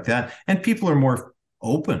 things like that. And people are more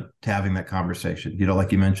open to having that conversation,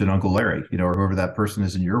 like you mentioned, Uncle Larry, or whoever that person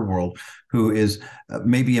is in your world who is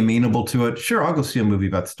maybe amenable to it. Sure, I'll go see a movie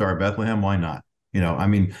about the Star of Bethlehem. Why not?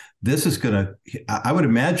 This is I would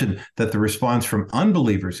imagine that the response from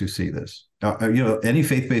unbelievers who see this, any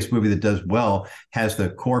faith-based movie that does well has the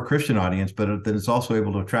core Christian audience, but then it's also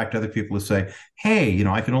able to attract other people to say, hey,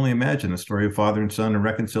 I can only imagine the story of father and son and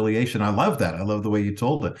reconciliation. I love that. I love the way you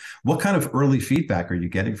told it. What kind of early feedback are you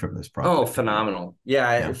getting from this project? Oh, phenomenal.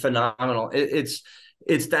 Yeah. Phenomenal.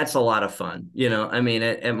 That's a lot of fun.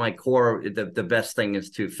 At my core, the best thing is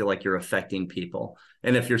to feel like you're affecting people.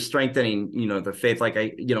 And if you're strengthening, the faith, like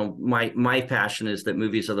my passion is that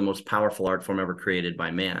movies are the most powerful art form ever created by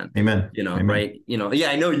man. Amen. Amen. Right. Yeah,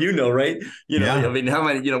 I know, right. How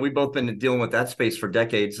many, we've both been dealing with that space for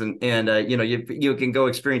decades, and you can go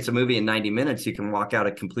experience a movie in 90 minutes. You can walk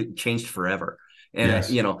out completely changed forever. And,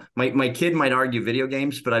 yes. My kid might argue video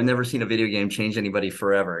games, but I've never seen a video game change anybody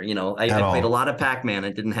forever. I played a lot of Pac-Man.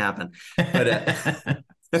 It didn't happen. But,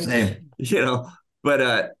 same.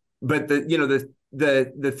 But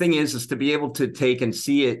the thing is to be able to take and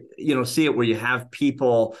see it where you have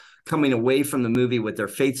people coming away from the movie with their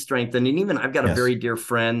faith strengthened. And even I've got a very dear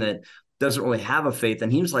friend that doesn't really have a faith.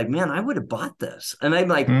 And he was like, man, I would have bought this. And I'm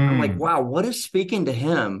like, wow, what is speaking to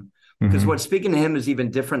him? Because what's speaking to him is even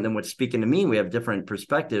different than what's speaking to me. We have different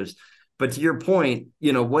perspectives. But to your point,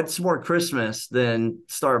 what's more Christmas than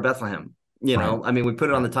Star of Bethlehem? I mean, we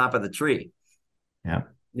put it on the top of the tree. Yeah.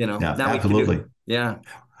 Now absolutely. Yeah.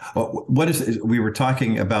 Well, we were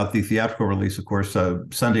talking about the theatrical release, of course,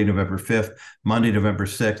 Sunday, November 5th, Monday, November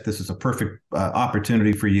 6th. This is a perfect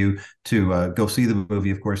opportunity for you to go see the movie,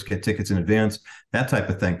 of course, get tickets in advance, that type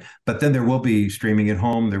of thing. But then there will be streaming at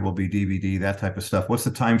home. There will be DVD, that type of stuff. What's the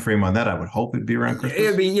time frame on that? I would hope it'd be around Christmas.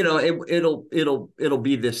 It'd be, it'll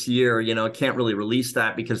be this year. I can't really release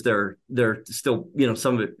that because they're still,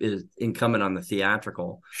 some of it is incumbent on the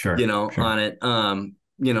theatrical, sure. On it.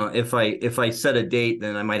 If I set a date,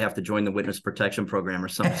 then I might have to join the witness protection program or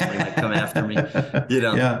something. Somebody might come after me,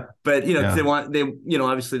 Yeah. But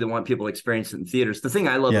obviously they want people to experience it in theaters. The thing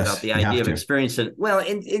I love about the idea of experiencing it, well,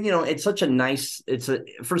 and it's such a nice.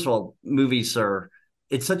 First of all, movies are.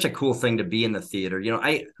 It's such a cool thing to be in the theater.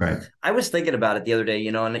 I was thinking about it the other day,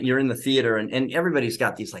 and you're in the theater and everybody's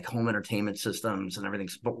got these like home entertainment systems and everything.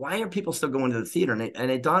 But why are people still going to the theater?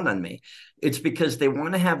 And it dawned on me. It's because they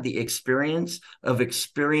want to have the experience of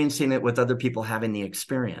experiencing it with other people having the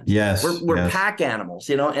experience. Yes. We're pack animals,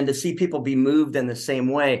 and to see people be moved in the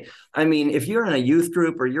same way. I mean, if you're in a youth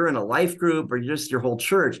group or you're in a life group or just your whole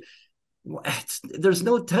church, there's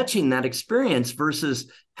no touching that experience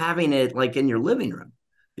versus having it like in your living room.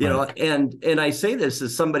 And I say this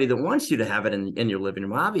as somebody that wants you to have it in your living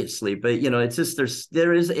room, obviously, but it's just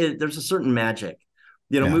there's a certain magic.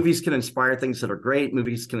 Movies can inspire things that are great.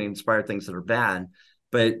 Movies can inspire things that are bad.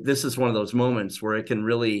 But this is one of those moments where it can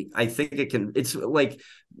really, I think it can, it's like,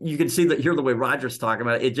 you can hear the way Roger's talking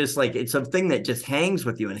about it. It just like, it's a thing that just hangs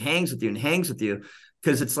with you and hangs with you and hangs with you.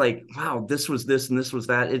 Because it's like, wow, this was this and this was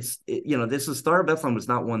that. This is Star of Bethlehem was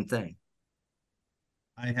not one thing.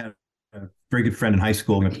 I had a very good friend in high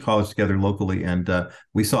school. We went to college together locally, and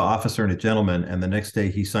we saw Officer and a Gentleman. And the next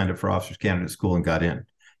day, he signed up for Officers Candidate School and got in.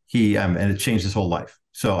 And it changed his whole life.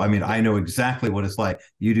 So, I mean, I know exactly what it's like.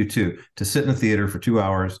 You do too. To sit in a theater for 2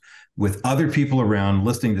 hours with other people around,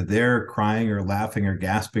 listening to their crying or laughing or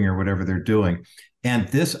gasping or whatever they're doing. And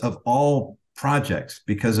this, of all projects,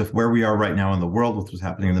 because of where we are right now in the world with what's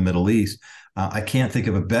happening in the Middle East, I can't think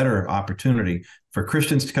of a better opportunity for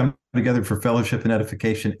Christians to come together for fellowship and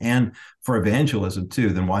edification and for evangelism too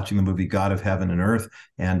than watching the movie God of Heaven and Earth.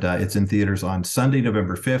 And it's in theaters on Sunday,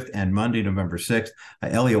 November 5th and Monday, November 6th.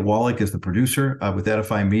 Elliott Wallach is the producer with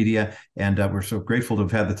Edify Media, and we're so grateful to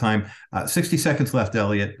have had the time. 60 seconds left,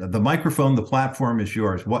 Elliott. The microphone, the platform is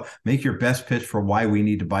yours. Make your best pitch for why we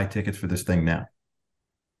need to buy tickets for this thing now.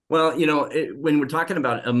 Well, when we're talking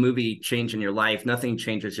about a movie changing your life, nothing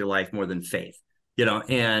changes your life more than faith.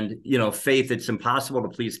 Faith, it's impossible to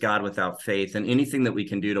please God without faith, and anything that we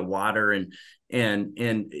can do to water and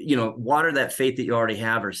water that faith that you already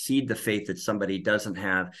have or seed the faith that somebody doesn't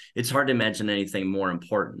have. It's hard to imagine anything more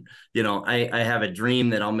important. I have a dream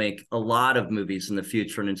that I'll make a lot of movies in the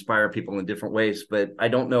future and inspire people in different ways, but I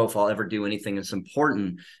don't know if I'll ever do anything as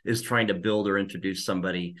important as trying to build or introduce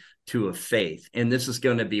somebody to a faith. And this is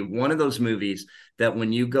going to be one of those movies that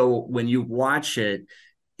when you watch it,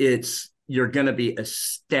 you're going to be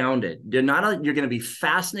astounded. You're going to be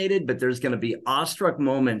fascinated, but there's going to be awestruck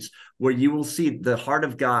moments where you will see the heart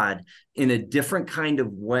of God in a different kind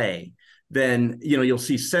of way. Then, you'll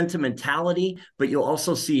see sentimentality, but you'll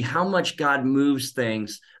also see how much God moves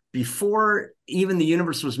things before even the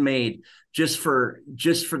universe was made, just for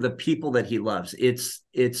the people that he loves.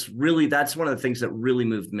 It's really, that's one of the things that really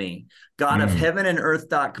moved me.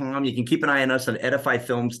 GodofHeavenandEarth.com. You can keep an eye on us on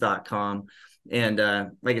edifyfilms.com. And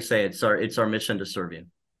like I say, it's our mission to serve you.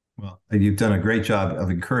 Well, you've done a great job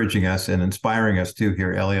of encouraging us and inspiring us too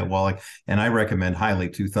here, Elliott Wallach. And I recommend highly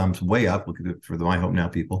 2 thumbs way up. Look at it for the My Hope Now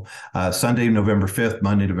people. Sunday, November 5th,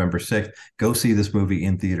 Monday, November 6th. Go see this movie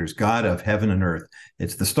in theaters. God of Heaven and Earth.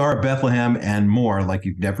 It's the Star of Bethlehem and more like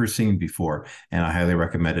you've never seen before. And I highly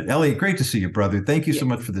recommend it. Elliott, great to see you, brother. Thank you so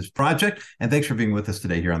much for this project. And thanks for being with us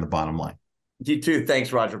today here on The Bottom Line. You too.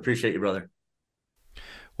 Thanks, Roger. Appreciate you, brother.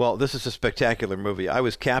 Well, this is a spectacular movie. I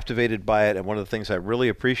was captivated by it, and one of the things I really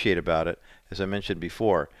appreciate about it, as I mentioned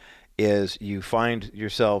before, is you find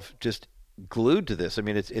yourself just glued to this. I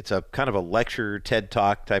mean, it's a kind of a lecture, TED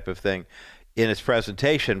Talk type of thing in its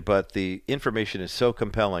presentation, but the information is so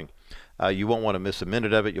compelling. You won't want to miss a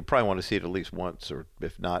minute of it. You'll probably want to see it at least once, or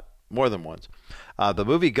if not, more than once. The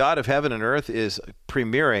movie God of Heaven and Earth is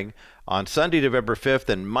premiering on Sunday, November 5th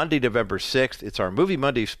and Monday, November 6th. It's our Movie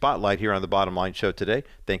Monday Spotlight here on the Bottom Line Show today.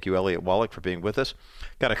 Thank you, Elliott Wallach, for being with us.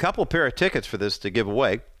 Got a couple pair of tickets for this to give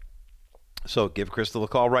away. So give KRISTEL a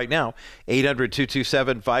call right now,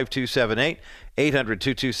 800-227-5278,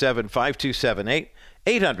 800-227-5278,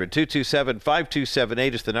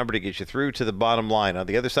 800-227-5278 is the number to get you through to the bottom line. On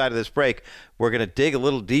the other side of this break, we're going to dig a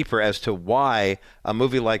little deeper as to why a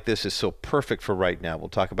movie like this is so perfect for right now. We'll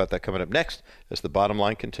talk about that coming up next as the bottom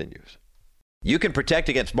line continues. You can protect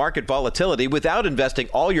against market volatility without investing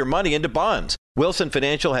all your money into bonds. Wilson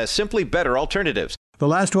Financial has simply better alternatives. The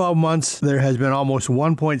last 12 months, there has been almost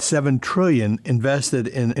 $1.7 trillion invested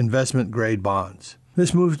in investment-grade bonds.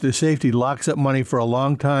 This move to safety locks up money for a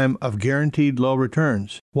long time of guaranteed low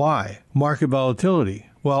returns. Why? Market volatility.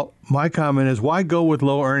 Well, my comment is, why go with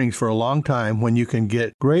low earnings for a long time when you can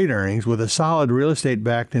get great earnings with a solid real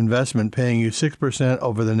estate-backed investment paying you 6%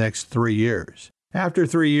 over the next 3 years? After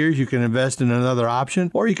 3 years, you can invest in another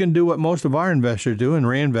option, or you can do what most of our investors do and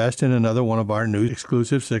reinvest in another one of our new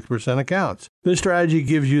exclusive 6% accounts. This strategy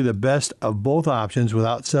gives you the best of both options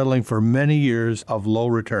without settling for many years of low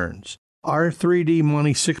returns. Our 3D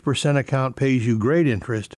Money 6% account pays you great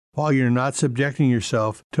interest while you're not subjecting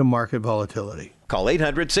yourself to market volatility. Call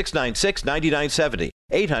 800-696-9970,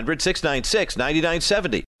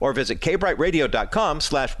 800-696-9970, or visit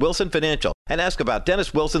kbrightradio.com/Wilson Financial and ask about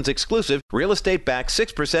Dennis Wilson's exclusive real estate-backed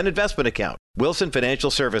 6% investment account. Wilson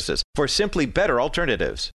Financial Services, for simply better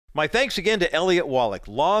alternatives. My thanks again to Elliott Wallach,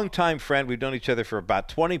 longtime friend. We've known each other for about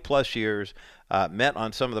 20 plus years. Met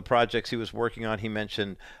on some of the projects he was working on. He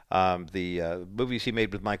mentioned the movies he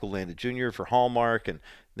made with Michael Landon Jr. for Hallmark, and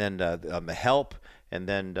then The Help. And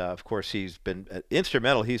then, of course, he's been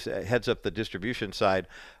instrumental. He heads up the distribution side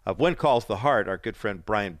of When Calls the Heart, our good friend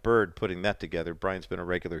Brian Bird putting that together. Brian's been a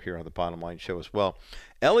regular here on the Bottom Line Show as well.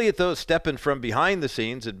 Elliott, though, stepping from behind the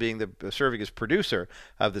scenes and serving as producer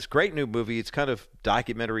of this great new movie. It's kind of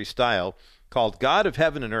documentary style called God of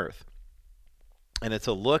Heaven and Earth. And it's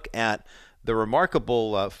a look at the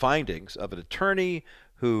remarkable findings of an attorney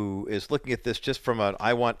who is looking at this just from an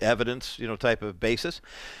I want evidence, type of basis.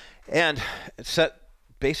 And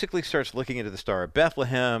basically starts looking into the Star of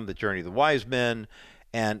Bethlehem, the journey of the wise men,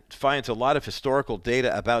 and finds a lot of historical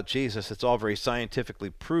data about Jesus. It's all very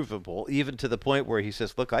scientifically provable, even to the point where he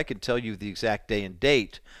says, look, I can tell you the exact day and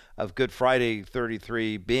date of Good Friday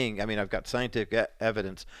 33 being. I've got scientific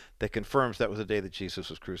evidence that confirms that was the day that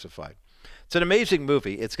Jesus was crucified. It's an amazing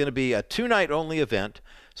movie. It's going to be a 2-night only event,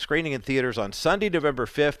 screening in theaters on Sunday, November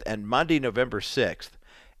 5th and Monday, November 6th.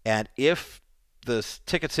 And if the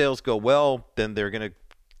ticket sales go well, then they're going to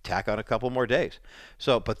tack on a couple more days.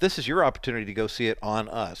 But this is your opportunity to go see it on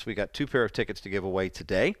us. We got 2 pair of tickets to give away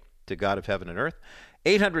today to God of Heaven and Earth.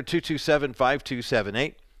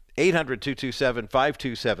 800-227-5278,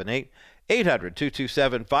 800-227-5278,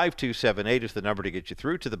 800-227-5278 is the number to get you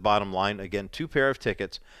through to the bottom line. Again, 2 pair of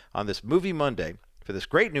tickets on this Movie Monday for this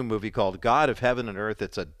great new movie called God of Heaven and Earth.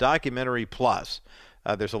 It's a documentary plus.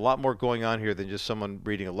 There's a lot more going on here than just someone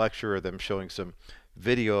reading a lecture or them showing some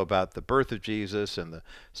video about the birth of Jesus and the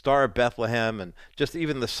Star of Bethlehem and just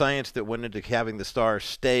even the science that went into having the star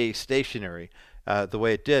stay stationary the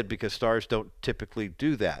way it did, because stars don't typically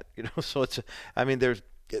do that. So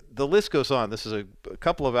the list goes on. This is a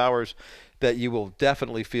couple of hours that you will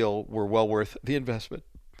definitely feel were well worth the investment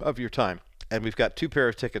of your time. And we've got 2 pair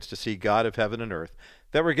of tickets to see God of Heaven and Earth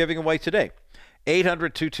that we're giving away today.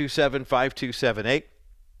 800-227-5278,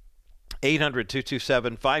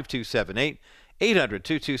 800-227-5278,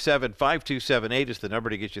 800-227-5278 is the number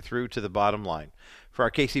to get you through to the bottom line. For our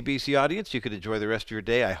KCBC audience, you can enjoy the rest of your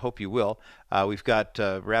day. I hope you will. We've got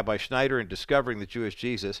Rabbi Schneider and Discovering the Jewish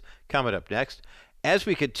Jesus coming up next. As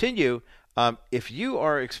we continue, if you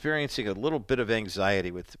are experiencing a little bit of anxiety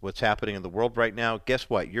with what's happening in the world right now, guess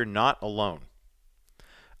what? You're not alone.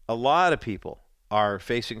 A lot of people are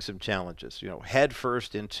facing some challenges, head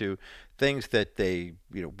first into things that they,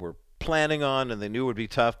 were planning on and they knew would be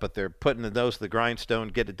tough, but they're putting the nose to the grindstone,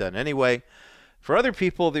 get it done anyway. For other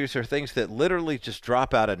people, these are things that literally just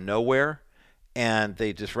drop out of nowhere and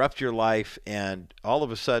they disrupt your life, and all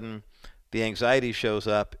of a sudden the anxiety shows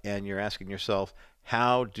up and you're asking yourself,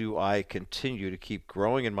 how do I continue to keep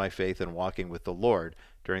growing in my faith and walking with the Lord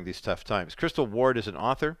during these tough times? KRISTEL Ward is an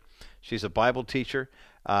author. She's a Bible teacher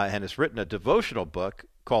and has written a devotional book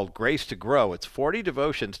called Grace to Grow. It's 40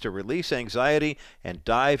 devotions to release anxiety and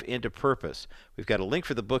dive into purpose. We've got a link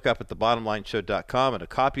for the book up at thebottomlineshow.com and a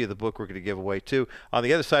copy of the book we're going to give away too. On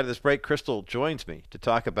the other side of this break, KRISTEL joins me to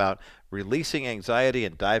talk about releasing anxiety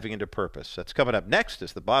and diving into purpose. That's coming up next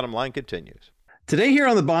as the Bottom Line continues. Today here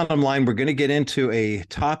on the Bottom Line, we're going to get into a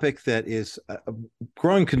topic that is a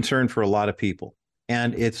growing concern for a lot of people.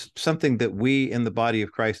 And it's something that we in the body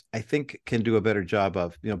of Christ, I think, can do a better job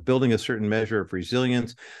of, building a certain measure of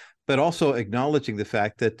resilience, but also acknowledging the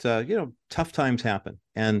fact that, tough times happen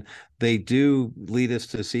and they do lead us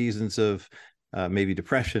to seasons of maybe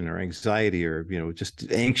depression or anxiety or,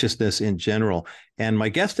 just anxiousness in general. And my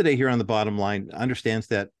guest today here on The Bottom Line understands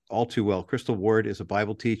that all too well. KRISTEL Ward is a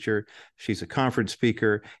Bible teacher. She's a conference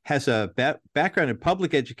speaker, has a background in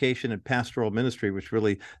public education and pastoral ministry, which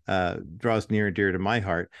really draws near and dear to my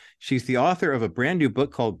heart. She's the author of a brand new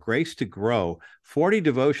book called Grace to Grow, 40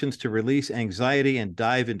 Devotions to Release Anxiety and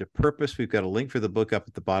Dive into Purpose. We've got a link for the book up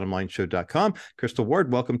at thebottomlineshow.com. KRISTEL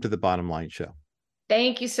Ward, welcome to The Bottom Line Show.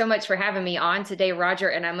 Thank you so much for having me on today, Roger.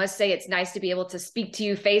 And I must say, it's nice to be able to speak to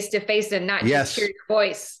you face to face and not just hear your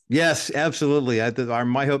voice. Yes, absolutely. Our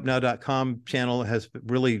myhopenow.com channel has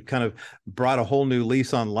really kind of brought a whole new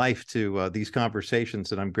lease on life to these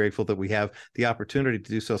conversations. And I'm grateful that we have the opportunity to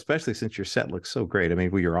do so, especially since your set looks so great. I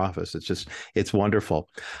mean, with your office, it's wonderful.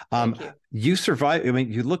 Thank you. You survived. I mean,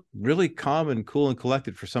 you look really calm and cool and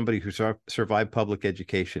collected for somebody who survived public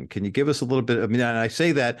education. Can you give us a little bit? I mean, and I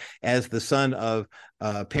say that as the son of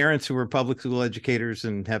parents who were public school educators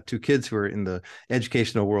and have two kids who are in the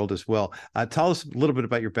educational world as well. Tell us a little bit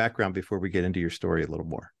about your background before we get into your story a little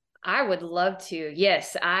more. I would love to.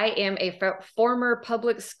 Yes, I am a former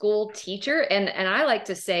public school teacher, and I like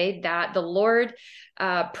to say that the Lord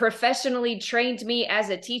professionally trained me as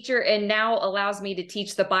a teacher and now allows me to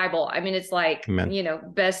teach the Bible. I mean, it's like,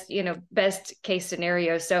 Amen. Best case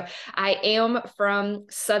scenario. So I am from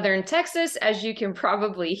Southern Texas, as you can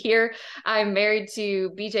probably hear. I'm married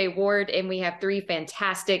to BJ Ward, and we have 3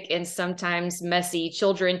 fantastic and sometimes messy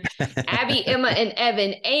children, Abby, Emma, and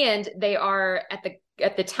Evan, and they are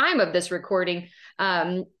at the time of this recording,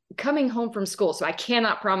 coming home from school. So I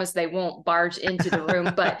cannot promise they won't barge into the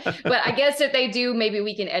room, but I guess if they do, maybe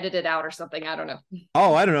we can edit it out or something. I don't know.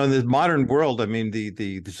 Oh, I don't know. In the modern world, I mean,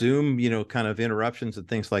 the Zoom, kind of interruptions and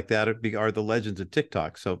things like that are the legends of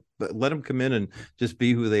TikTok. So let them come in and just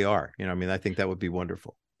be who they are. I mean, I think that would be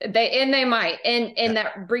wonderful. They might. And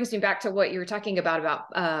that brings me back to what you were talking about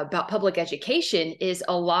public education. Is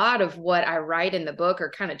a lot of what I write in the book are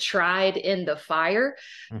kind of tried in the fire,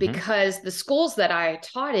 because the schools that I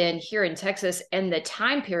taught in here in Texas and the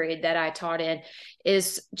time period that I taught in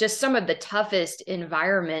is just some of the toughest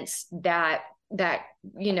environments that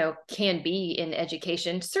can be in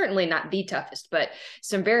education. Certainly not the toughest, but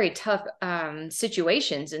some very tough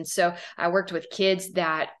situations. And so I worked with kids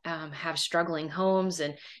that have struggling homes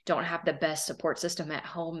and don't have the best support system at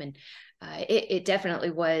home. And it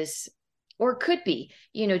definitely was, or could be,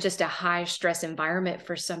 just a high stress environment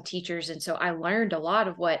for some teachers. And so I learned a lot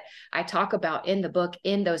of what I talk about in the book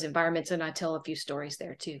in those environments. And I tell a few stories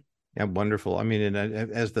there too. Yeah, wonderful. I mean, and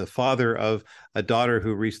as the father of a daughter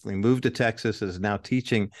who recently moved to Texas, is now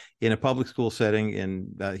teaching in a public school setting in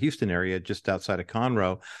Houston area, just outside of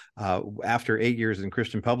Conroe. After 8 years in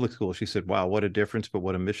Christian public school, she said, "Wow, what a difference! But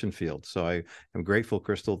what a mission field." So I am grateful,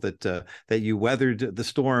 KRISTEL, that you weathered the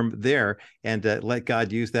storm there and let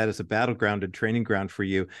God use that as a battleground and training ground for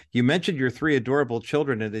you. You mentioned your 3 adorable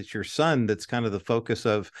children, and it's your son that's kind of the focus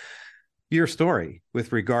of your story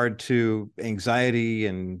with regard to anxiety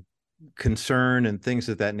and concern and things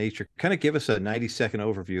of that nature. Kind of give us a 90-second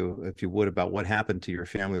overview, if you would, about what happened to your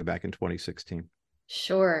family back in 2016.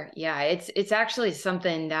 Sure. Yeah, it's actually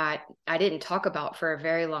something that I didn't talk about for a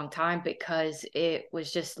very long time because it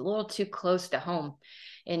was just a little too close to home,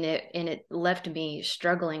 and it left me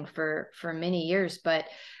struggling for many years. But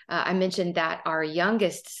I mentioned that our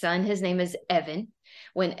youngest son, his name is Evan.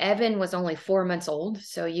 When Evan was only 4 months old,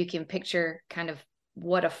 so you can picture kind of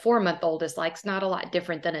what a 4-month-old is like. It's not a lot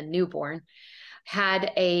different than a newborn.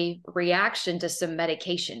 Had a reaction to some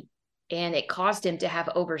medication, and it caused him to have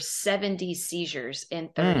over 70 seizures in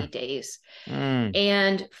 30 days.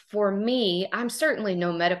 And for me, I'm certainly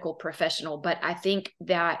no medical professional, but I think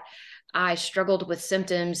that I struggled with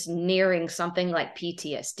symptoms nearing something like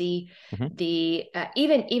PTSD. The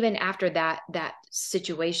even after that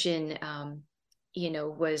situation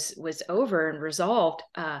was over and resolved.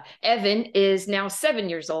 Evan is now 7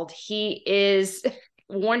 years old. He is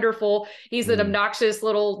wonderful. He's an obnoxious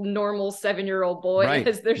little normal 7-year-old boy,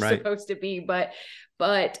 as they're supposed to be. But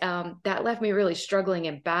that left me really struggling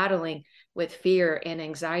and battling with fear and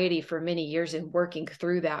anxiety for many years and working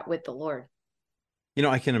through that with the Lord.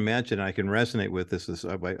 I can imagine, I can resonate with this.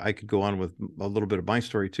 I could go on with a little bit of my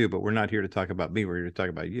story too, but we're not here to talk about me. We're here to talk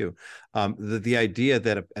about you. The idea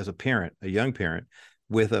that as a parent, a young parent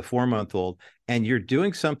with a 4-month-old, and you're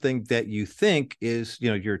doing something that you think is,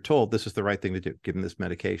 you're told this is the right thing to do, given this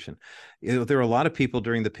medication. There are a lot of people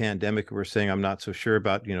during the pandemic who were saying, I'm not so sure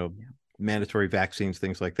about, mandatory vaccines,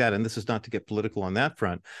 things like that. And this is not to get political on that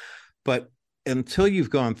front, but until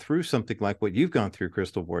you've gone through something like what you've gone through,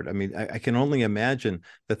 Crystal Ward, I mean, I can only imagine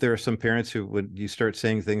that there are some parents who, when you start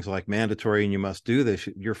saying things like mandatory and you must do this,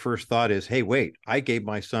 your first thought is, hey, wait, I gave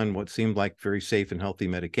my son what seemed like very safe and healthy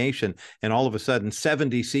medication. And all of a sudden,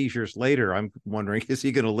 70 seizures later, I'm wondering, is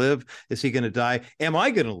he going to live? Is he going to die? Am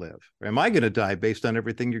I going to live? Or am I going to die based on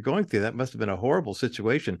everything you're going through? That must have been a horrible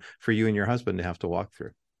situation for you and your husband to have to walk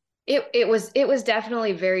through. It was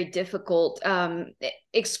definitely very difficult,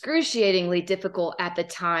 excruciatingly difficult at the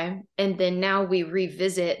time. And then now we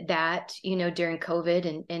revisit that, during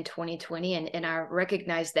COVID and 2020. And I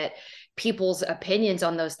recognize that people's opinions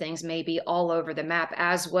on those things may be all over the map,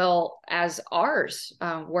 as well as ours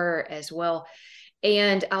were as well.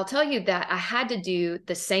 And I'll tell you that I had to do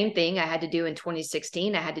the same thing I had to do in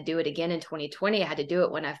 2016. I had to do it again in 2020. I had to do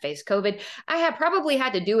it when I faced COVID. I probably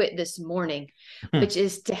had to do it this morning, which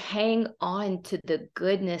is to hang on to the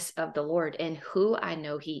goodness of the Lord and who I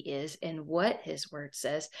know he is and what his word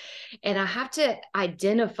says. And I have to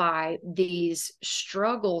identify these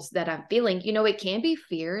struggles that I'm feeling. It can be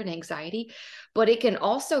fear and anxiety, but it can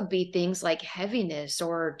also be things like heaviness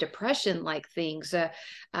or depression, like things.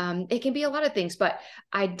 It can be a lot of things, but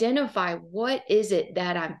identify what is it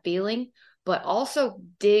that I'm feeling, but also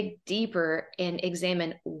dig deeper and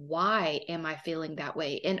examine, why am I feeling that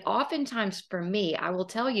way? And oftentimes for me, I will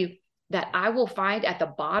tell you that I will find at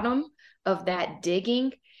the bottom of that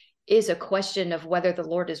digging is a question of whether the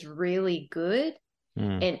Lord is really good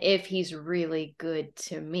and if he's really good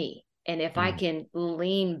to me. And if I can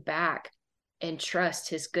lean back and trust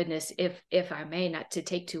his goodness, if I may, not to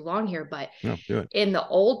take too long here, but in the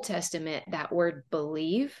Old Testament, that word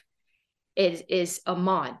believe is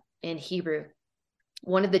aman in Hebrew.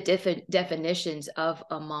 One of the definitions of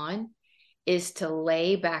aman is to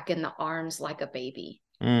lay back in the arms like a baby.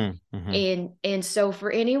 And so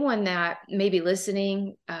for anyone that may be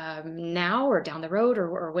listening now or down the road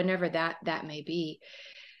or whenever that may be,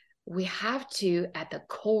 we have to, at the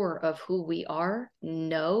core of who we are,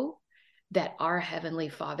 know that our Heavenly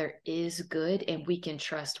Father is good and we can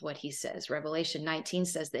trust what he says. Revelation 19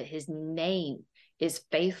 says that his name is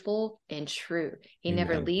faithful and true. He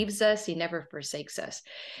never leaves us. He never forsakes us.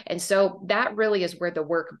 And so that really is where the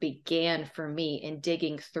work began for me in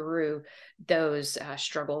digging through those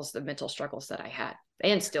struggles, the mental struggles that I had,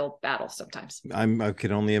 and still battle sometimes. I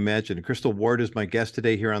can only imagine. Crystal Ward is my guest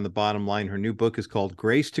today here on The Bottom Line. Her new book is called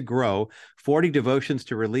Grace to Grow, 40 Devotions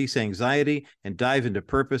to Release Anxiety and Dive into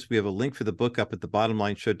Purpose. We have a link for the book up at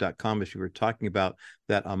thebottomlineshow.com. As you were talking about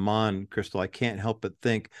that Aman, Crystal, I can't help but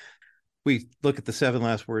think, we look at the 7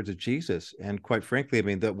 last words of Jesus. And quite frankly, I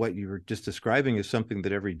mean, that what you were just describing is something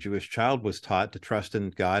that every Jewish child was taught, to trust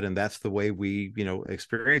in God. And that's the way we,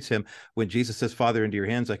 experience him. When Jesus says, Father, into your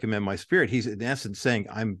hands, I commend my spirit, he's in essence saying,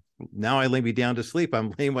 I lay me down to sleep.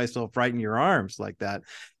 I'm laying myself right in your arms, like that.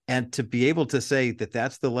 And to be able to say that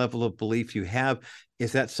that's the level of belief you have,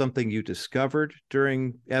 is that something you discovered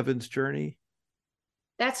during Evan's journey?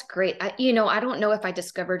 That's great. I don't know if I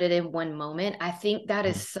discovered it in one moment. I think that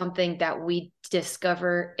is something that we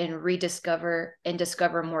discover and rediscover and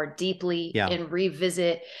discover more deeply and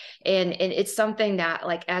revisit. And it's something that,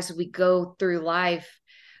 like, as we go through life,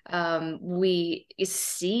 we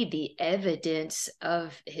see the evidence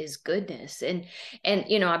of his goodness. And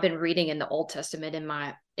I've been reading in the Old Testament in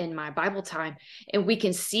my Bible time, and we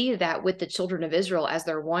can see that with the children of Israel as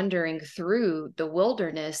they're wandering through the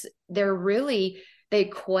wilderness, they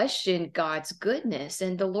question God's goodness.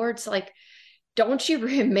 And the Lord's like, don't you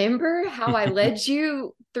remember how I led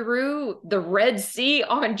you through the Red Sea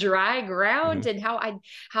on dry ground and how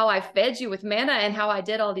I fed you with manna and how I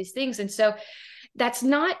did all these things? And so that's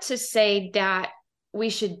not to say that we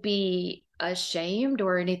should be ashamed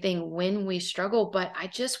or anything when we struggle, but I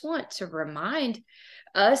just want to remind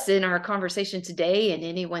us in our conversation today, and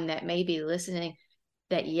anyone that may be listening,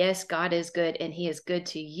 that yes, God is good and he is good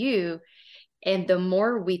to you. And the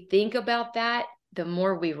more we think about that, the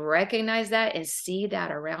more we recognize that and see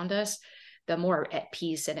that around us, the more at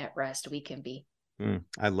peace and at rest we can be.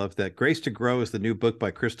 I love that. Grace to Grow is the new book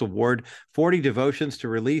by Crystal Ward, 40 Devotions to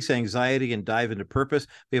Release Anxiety and Dive into Purpose.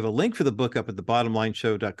 We have a link for the book up at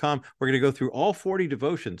thebottomlineshow.com. We're going to go through all 40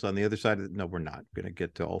 devotions on the other side of it. No, we're not going to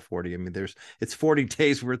get to all 40. I mean, it's 40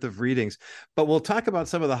 days worth of readings, but we'll talk about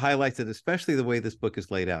some of the highlights and especially the way this book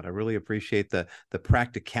is laid out. I really appreciate the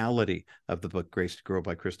practicality of the book, Grace to Grow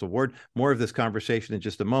by Crystal Ward. More of this conversation in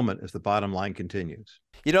just a moment as The Bottom Line continues.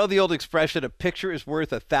 The old expression, a picture is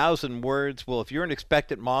worth 1,000 words. Well, if you're in an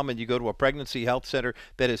expectant mom and you go to a pregnancy health center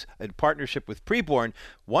that is in partnership with Preborn,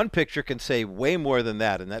 one picture can say way more than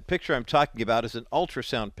that. And that picture I'm talking about is an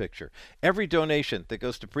ultrasound picture. Every donation that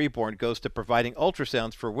goes to Preborn goes to providing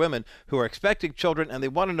ultrasounds for women who are expecting children, and they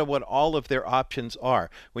want to know what all of their options are.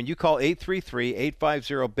 When you call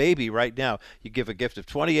 833-850-BABY right now, you give a gift of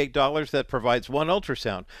 $28 that provides one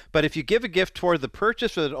ultrasound. But if you give a gift toward the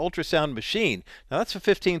purchase of an ultrasound machine, now that's a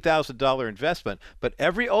 $15,000 investment, but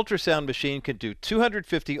every ultrasound machine can do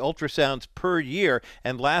 250 ultrasounds per year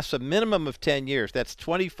and lasts a minimum of 10 years. That's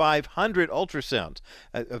 2,500 ultrasounds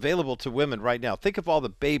available to women right now. Think of all the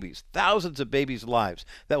babies, thousands of babies' lives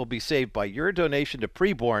that will be saved by your donation to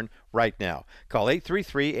Preborn right now. Call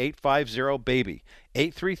 833-850-BABY.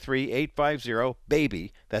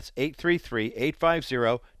 833-850-BABY. That's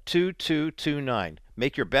 833-850-2229.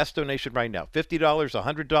 Make your best donation right now. $50,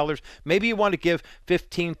 $100. Maybe you want to give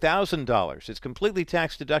 $15,000. It's completely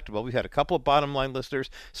tax deductible. We've had a couple of bottom line listeners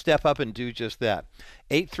step up and do just that.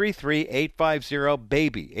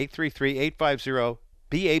 833-850-BABY.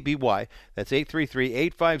 833-850-BABY. That's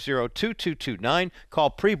 833-850-2229. Call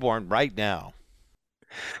Preborn right now.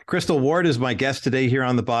 KRISTEL Ward is my guest today here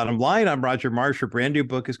on The Bottom Line. I'm Roger Marsh. Her brand new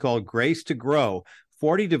book is called Grace to Grow,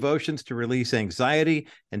 40 Devotions to Release Anxiety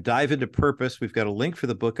and Dive into Purpose. We've got a link for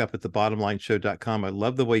the book up at thebottomlineshow.com. I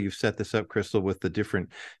love the way you've set this up, KRISTEL, with the different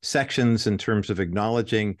sections in terms of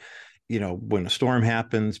acknowledging, when a storm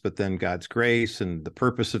happens, but then God's grace and the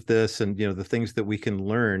purpose of this, and, the things that we can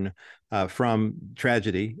learn from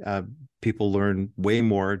tragedy. People learn way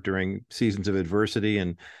more during seasons of adversity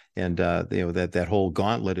and that whole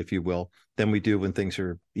gauntlet, if you will, than we do when things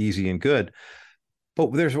are easy and good.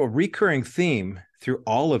 But there's a recurring theme through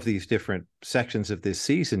all of these different sections of this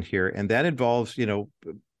season here, and that involves,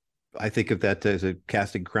 I think of that as a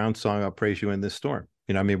Casting Crown song, I'll praise you in this storm.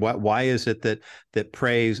 Why is it that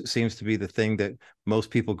praise seems to be the thing that most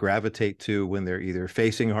people gravitate to when they're either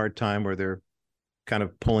facing a hard time or they're kind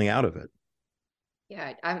of pulling out of it?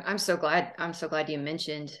 Yeah, I'm so glad. I'm so glad you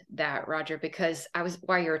mentioned that, Roger, because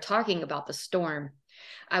while you were talking about the storm,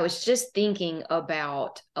 I was just thinking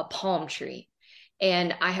about a palm tree.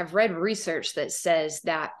 And I have read research that says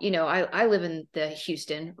that, I live in the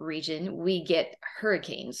Houston region. We get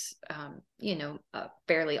hurricanes,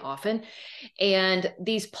 fairly often. And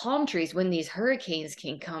these palm trees, when these hurricanes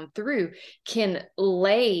can come through, can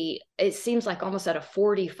lay, it seems like almost at a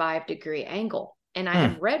 45-degree angle. And I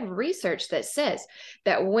have read research that says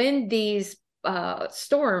that when these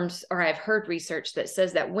storms, or I've heard research that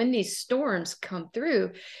says that when these storms come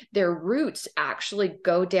through, their roots actually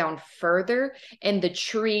go down further and the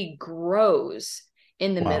tree grows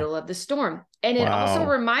in the middle of the storm. And it also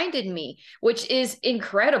reminded me, which is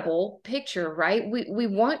incredible picture, right? We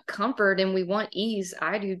want comfort and we want ease.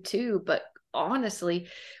 I do too, but honestly,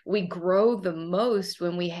 we grow the most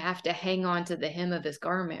when we have to hang on to the hem of his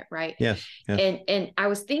garment, right? Yes. And I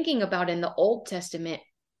was thinking about in the Old Testament,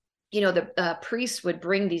 the priests would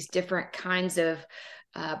bring these different kinds of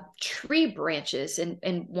tree branches,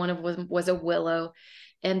 and one of them was a willow,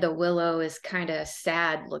 and the willow is kind of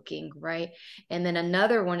sad looking, right? And then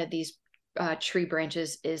another one of these tree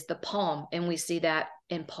branches is the palm, and we see that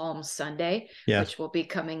in Palm Sunday, which will be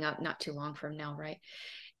coming up not too long from now, right?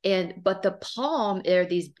 But the palm, they're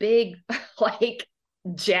these big, like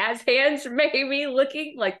jazz hands, maybe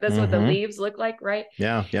looking like that's what the leaves look like, right?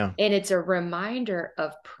 Yeah. And it's a reminder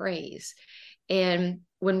of praise. And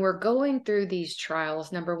when we're going through these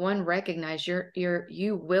trials, number one, recognize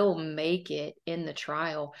you will make it in the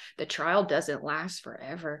trial. The trial doesn't last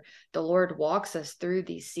forever. The Lord walks us through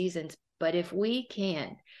these seasons. But if we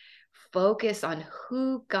can focus on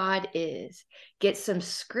who God is, get some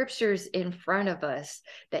scriptures in front of us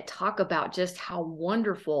that talk about just how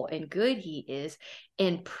wonderful and good he is,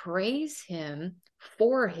 and praise him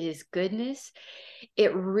for his goodness,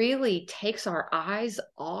 it really takes our eyes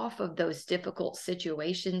off of those difficult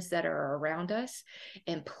situations that are around us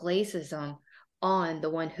and places them on the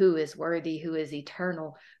one who is worthy, who is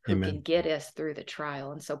eternal, who can get us through the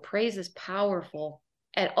trial. And so praise is powerful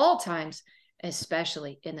at all times,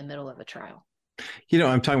 especially in the middle of a trial.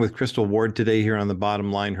 I'm talking with KRISTEL Ward today here on The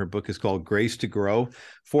Bottom Line. Her book is called Grace to Grow,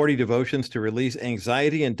 40 Devotions to Release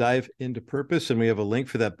Anxiety and Dive into Purpose. And we have a link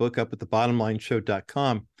for that book up at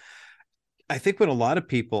thebottomlineshow.com. I think when a lot of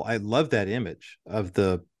people, I love that image of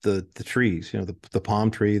the trees, the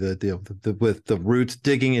palm tree, the with the roots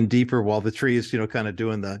digging in deeper while the tree is, kind of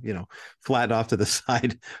doing the, flat off to the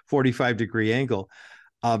side, 45-degree angle.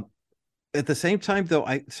 At the same time, though,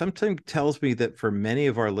 something tells me that for many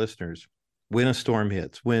of our listeners, when a storm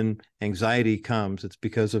hits, when anxiety comes, it's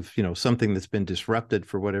because of, something that's been disrupted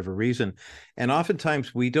for whatever reason. And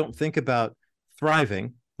oftentimes we don't think about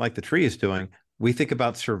thriving like the tree is doing. We think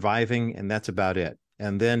about surviving, and that's about it.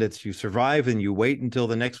 And then it's you survive and you wait until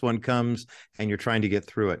the next one comes and you're trying to get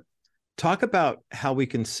through it. Talk about how we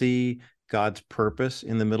can see God's purpose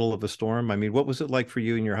in the middle of a storm. I mean, what was it like for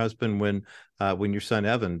you and your husband when your son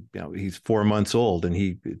Evan, he's 4 months old and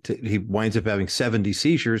he winds up having 70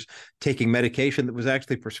 seizures, taking medication that was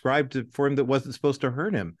actually prescribed for him that wasn't supposed to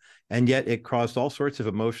hurt him, and yet it caused all sorts of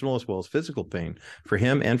emotional as well as physical pain for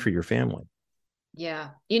him and for your family. Yeah,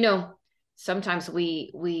 sometimes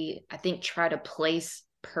we I think try to place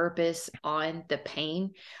purpose on the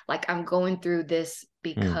pain, like I'm going through this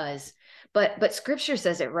because but scripture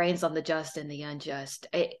says it rains on the just and the unjust.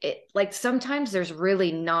 It like sometimes there's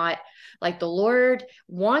really not, like the Lord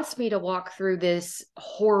wants me to walk through this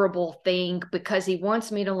horrible thing because he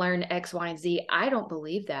wants me to learn X, Y, and Z. I don't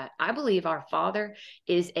believe that. I believe our Father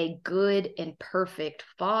is a good and perfect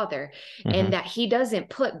Father, and that he doesn't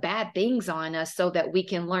put bad things on us so that we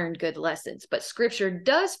can learn good lessons. But scripture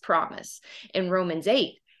does promise in Romans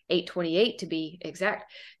 8:28 to be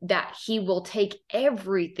exact, that he will take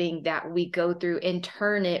everything that we go through and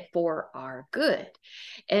turn it for our good.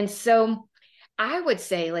 And so I would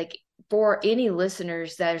say, like, for any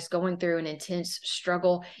listeners that is going through an intense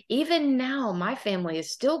struggle, even now, my family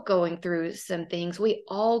is still going through some things. We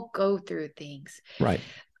all go through things. Right.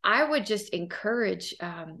 I would just encourage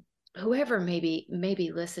whoever may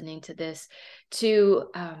be listening to this to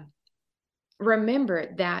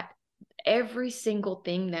remember that every single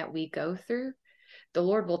thing that we go through, the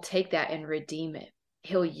Lord will take that and redeem it.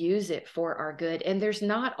 He'll use it for our good. And there's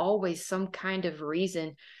not always some kind of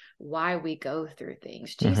reason why we go through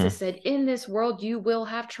things. Jesus said, in this world, you will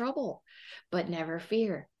have trouble, but never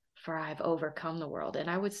fear, for I've overcome the world. And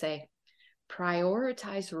I would say,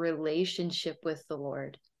 prioritize relationship with the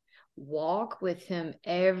Lord. Walk with him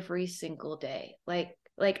every single day.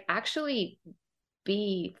 Like actually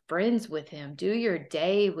be friends with him. Do your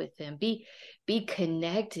day with him. Be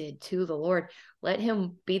connected to the Lord. Let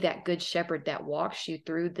him be that good shepherd that walks you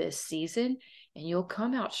through this season, and you'll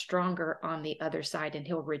come out stronger on the other side, and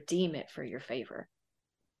he'll redeem it for your favor.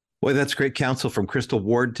 Boy, that's great counsel from Crystal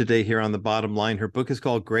Ward today here on The Bottom Line. Her book is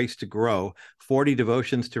called Grace to Grow, 40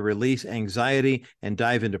 Devotions to Release Anxiety and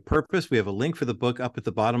Dive into Purpose. We have a link for the book up at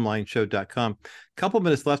thebottomlineshow.com. A couple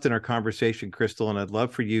minutes left in our conversation, Crystal, and I'd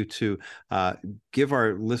love for you to give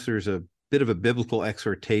our listeners a bit of a biblical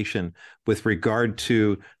exhortation with regard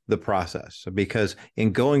to the process, because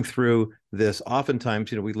in going through this,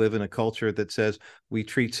 oftentimes, we live in a culture that says we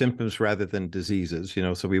treat symptoms rather than diseases,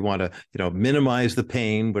 so we want to, minimize the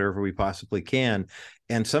pain wherever we possibly can.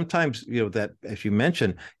 And sometimes, that, as you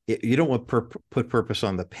mentioned, you don't want to put purpose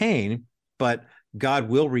on the pain, but God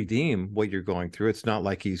will redeem what you're going through. It's not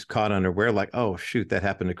like he's caught unaware, like, oh, shoot, that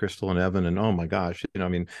happened to Crystal and Evan. And oh my gosh,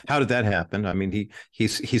 how did that happen? I mean,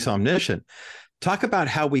 he's omniscient. Talk about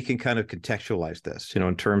how we can kind of contextualize this,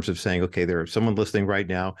 in terms of saying, okay, there's someone listening right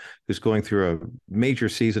now who's going through a major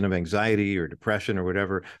season of anxiety or depression or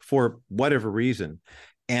whatever, for whatever reason.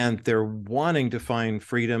 And they're wanting to find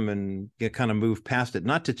freedom and kind of move past it,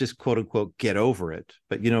 not to just quote unquote, get over it,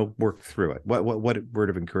 but, work through it. What word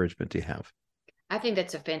of encouragement do you have? I think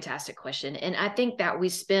that's a fantastic question. And I think that we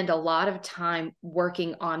spend a lot of time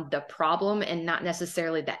working on the problem and not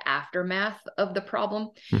necessarily the aftermath of the problem.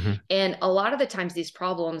 And a lot of the times these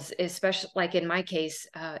problems, especially like in my case,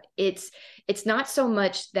 it's not so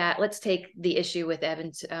much that, let's take the issue with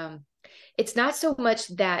Evans. It's not so much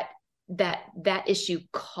that issue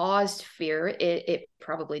caused fear. It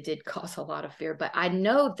probably did cause a lot of fear, but I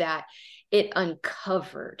know that it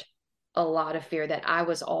uncovered a lot of fear that I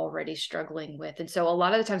was already struggling with. And so a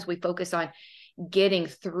lot of the times we focus on getting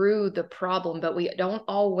through the problem, but we don't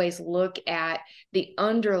always look at the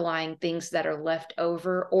underlying things that are left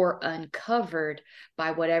over or uncovered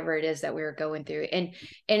by whatever it is that we were going through. And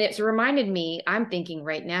it's reminded me, I'm thinking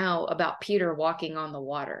right now about Peter walking on the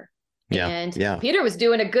water. Peter was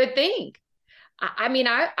doing a good thing. I mean,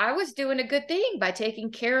 I was doing a good thing by taking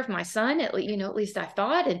care of my son, at least I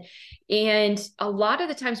thought. And a lot of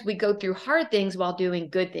the times we go through hard things while doing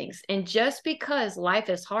good things. And just because life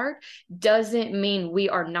is hard doesn't mean we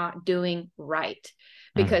are not doing right.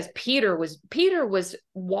 Because Peter was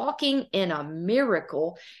walking in a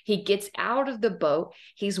miracle. He gets out of the boat.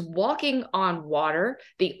 He's walking on water,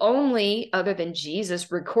 the only, other than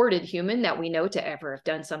Jesus, recorded human that we know to ever have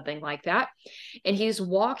done something like that. And he's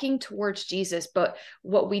walking towards Jesus. But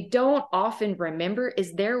what we don't often remember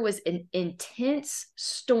is there was an intense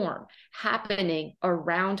storm happening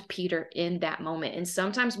around Peter in that moment. And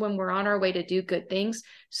sometimes when we're on our way to do good things,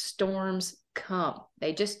 storms come.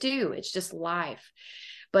 They just do. It's just life.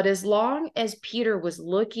 But as long as Peter was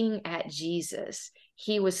looking at Jesus,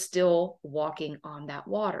 he was still walking on that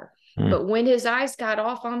water. But when his eyes got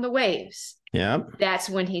off on the waves, that's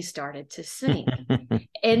when he started to sink.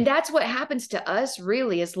 And that's what happens to us,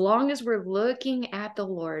 really. As long as we're looking at the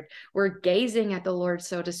Lord, we're gazing at the Lord,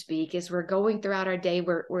 so to speak, as we're going throughout our day,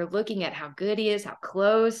 we're looking at how good he is, how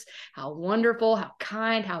close, how wonderful, how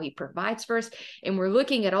kind, how he provides for us. And we're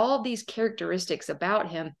looking at all these characteristics about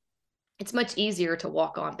him. It's much easier to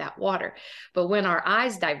walk on that water. But when our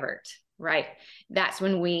eyes divert, right, that's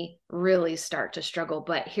when we really start to struggle.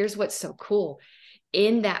 But here's what's so cool.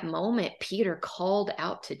 In that moment, Peter called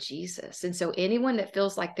out to Jesus. And so anyone that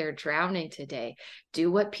feels like they're drowning today,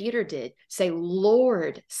 do what Peter did. Say,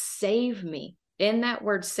 Lord, save me. And that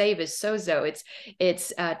word save is sozo.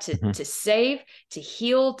 It's to save, to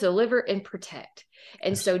heal, deliver, and protect.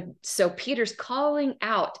 And so Peter's calling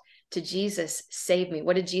out to Jesus, save me.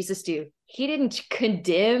 What did Jesus do? He didn't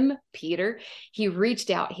condemn Peter. He reached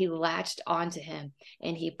out, he latched onto him,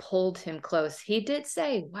 and he pulled him close. He did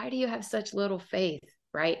say, why do you have such little faith?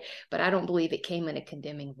 Right? But I don't believe it came in a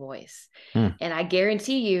condemning voice. And I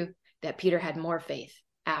guarantee you that Peter had more faith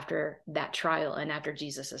after that trial and after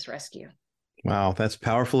Jesus's rescue. Wow, that's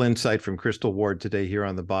powerful insight from KRISTEL Ward today here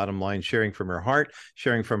on The Bottom Line, sharing from her heart,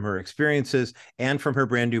 sharing from her experiences, and from her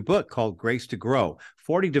brand new book called Grace to Grow,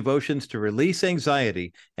 40 Devotions to Release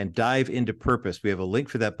Anxiety and Dive into Purpose. We have a link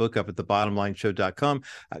for that book up at thebottomlineshow.com.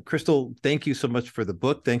 KRISTEL, thank you so much for the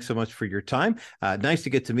book. Thanks so much for your time. Nice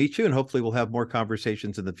to get to meet you, and hopefully we'll have more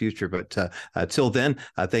conversations in the future. But till then,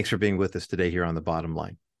 thanks for being with us today here on The Bottom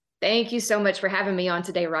Line. Thank you so much for having me on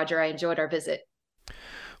today, Roger. I enjoyed our visit.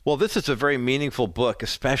 Well, this is a very meaningful book,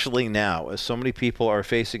 especially now, as so many people are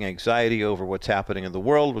facing anxiety over what's happening in the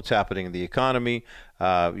world, what's happening in the economy.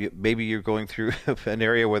 Maybe you're going through an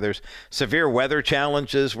area where there's severe weather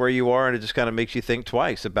challenges where you are, and it just kind of makes you think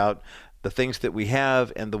twice about the things that we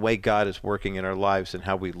have and the way God is working in our lives and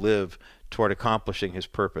how we live toward accomplishing his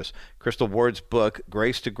purpose. KRISTEL Ward's book,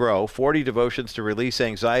 Grace to Grow, 40 Devotions to Release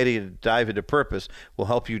Anxiety and Dive into Purpose, will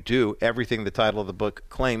help you do everything the title of the book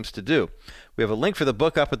claims to do. We have a link for the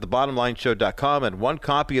book up at thebottomlineshow.com and one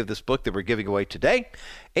copy of this book that we're giving away today.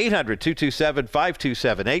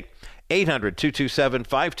 800-227-5278,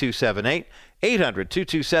 800-227-5278,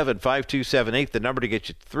 800-227-5278, the number to get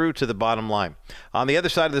you through to the bottom line. On the other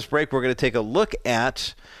side of this break, we're going to take a look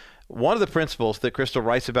at one of the principles that KRISTEL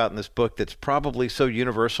writes about in this book that's probably so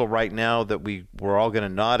universal right now that we're all going to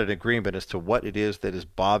nod in agreement as to what it is that is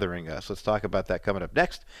bothering us. Let's talk about that coming up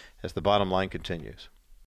next as the bottom line continues.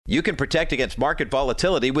 You can protect against market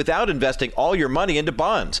volatility without investing all your money into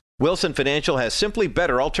bonds. Wilson Financial has simply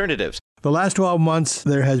better alternatives. The last 12 months,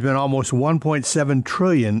 there has been almost $1.7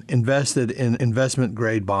 trillion invested in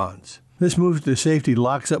investment-grade bonds. This move to safety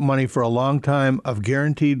locks up money for a long time of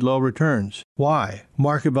guaranteed low returns. Why?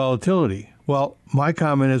 Market volatility. Well, my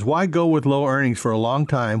comment is, why go with low earnings for a long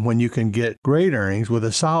time when you can get great earnings with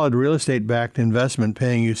a solid real estate-backed investment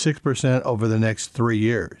paying you 6% over the next 3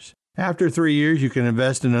 years? After 3 years, you can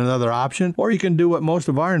invest in another option, or you can do what most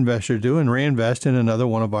of our investors do and reinvest in another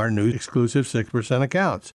one of our new exclusive 6%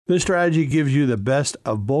 accounts. This strategy gives you the best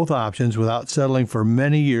of both options without settling for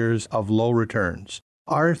many years of low returns.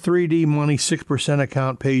 Our 3D Money 6%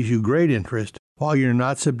 account pays you great interest while you're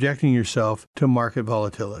not subjecting yourself to market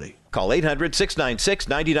volatility. Call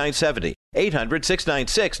 800-696-9970,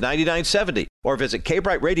 800-696-9970, or visit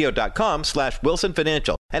kbrightradio.com/Wilson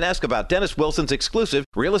Financial and ask about Dennis Wilson's exclusive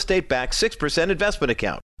real estate-backed 6% investment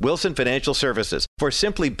account. Wilson Financial Services, for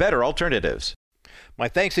simply better alternatives. My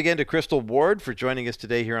thanks again to KRISTEL Ward for joining us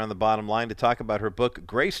today here on The Bottom Line to talk about her book,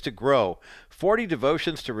 Grace to Grow, 40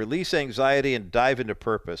 Devotions to Release Anxiety and Dive into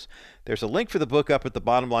Purpose. There's a link for the book up at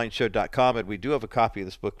thebottomlineshow.com, and we do have a copy of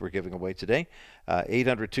this book we're giving away today.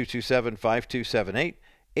 800-227-5278,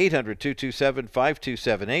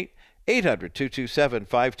 800-227-5278,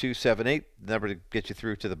 800-227-5278, the number to get you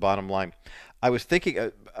through to the bottom line. I was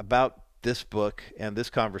thinking about this book and this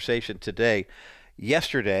conversation today.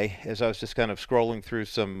 Yesterday, as I was just kind of scrolling through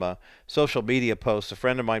some social media posts, a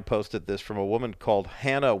friend of mine posted this from a woman called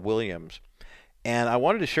Hannah Williams. And I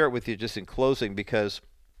wanted to share it with you just in closing because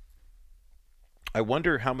I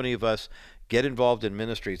wonder how many of us get involved in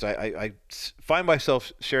ministries. I find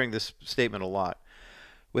myself sharing this statement a lot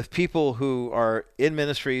with people who are in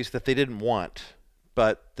ministries that they didn't want,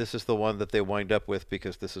 but this is the one that they wind up with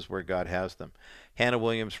because this is where God has them. Hannah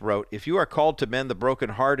Williams wrote, "If you are called to mend the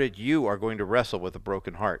brokenhearted, you are going to wrestle with a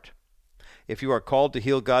broken heart. If you are called to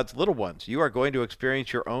heal God's little ones, you are going to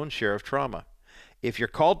experience your own share of trauma. If you're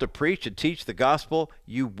called to preach and teach the gospel,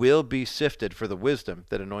 you will be sifted for the wisdom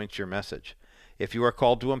that anoints your message. If you are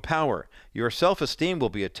called to empower, your self-esteem will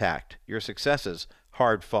be attacked, your successes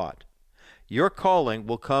hard fought. Your calling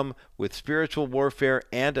will come with spiritual warfare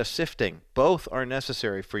and a sifting. Both are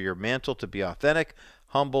necessary for your mantle to be authentic,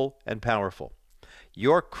 humble, and powerful.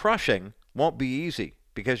 Your crushing won't be easy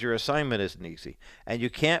because your assignment isn't easy, and you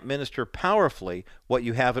can't minister powerfully what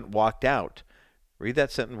you haven't walked out. Read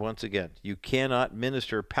that sentence once again. You cannot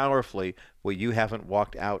minister powerfully what you haven't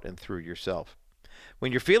walked out and through yourself.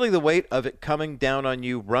 When you're feeling the weight of it coming down on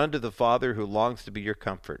you, run to the Father who longs to be your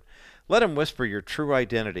comfort. Let him whisper your true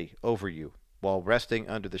identity over you while resting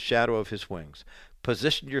under the shadow of his wings.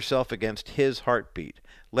 Position yourself against his heartbeat.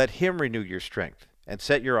 Let him renew your strength and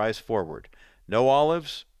set your eyes forward. No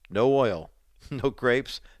olives, no oil, no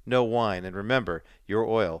grapes, no wine. And remember, your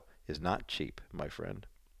oil is not cheap, my friend.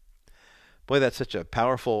 Boy, that's such a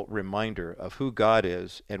powerful reminder of who God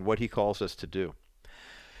is and what he calls us to do.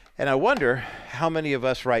 And I wonder how many of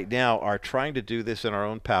us right now are trying to do this in our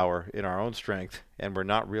own power, in our own strength, and we're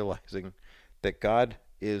not realizing that God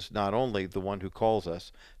is not only the one who calls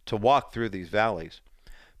us to walk through these valleys,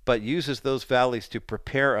 but uses those valleys to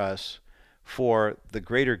prepare us for the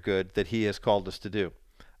greater good that he has called us to do.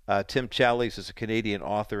 Tim Challies is a Canadian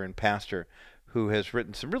author and pastor who has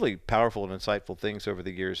written some really powerful and insightful things over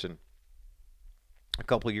the years. And a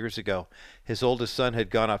couple of years ago, his oldest son had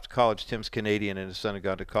gone off to college. Tim's Canadian, and his son had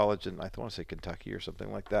gone to college in, I want to say Kentucky or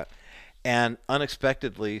something like that. And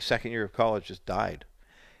unexpectedly, second year of college, just died.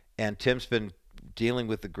 And Tim's been dealing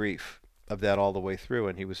with the grief of that all the way through.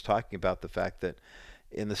 And he was talking about the fact that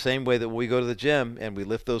in the same way that we go to the gym and we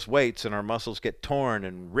lift those weights and our muscles get torn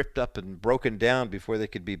and ripped up and broken down before they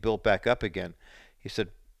could be built back up again, he said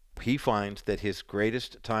he finds that his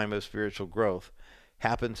greatest time of spiritual growth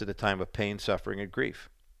happens at a time of pain, suffering, and grief.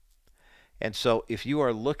 And so if you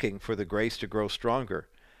are looking for the grace to grow stronger,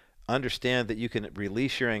 understand that you can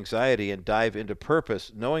release your anxiety and dive into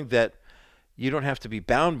purpose, knowing that you don't have to be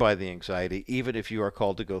bound by the anxiety, even if you are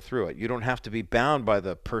called to go through it. You don't have to be bound by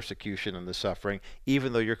the persecution and the suffering,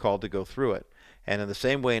 even though you're called to go through it. And in the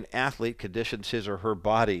same way, an athlete conditions his or her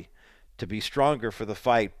body to be stronger for the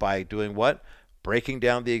fight by doing what? Breaking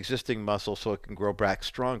down the existing muscle so it can grow back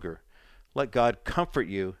stronger. Let God comfort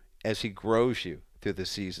you as he grows you through the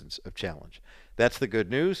seasons of challenge. That's the good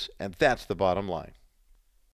news, and that's the bottom line.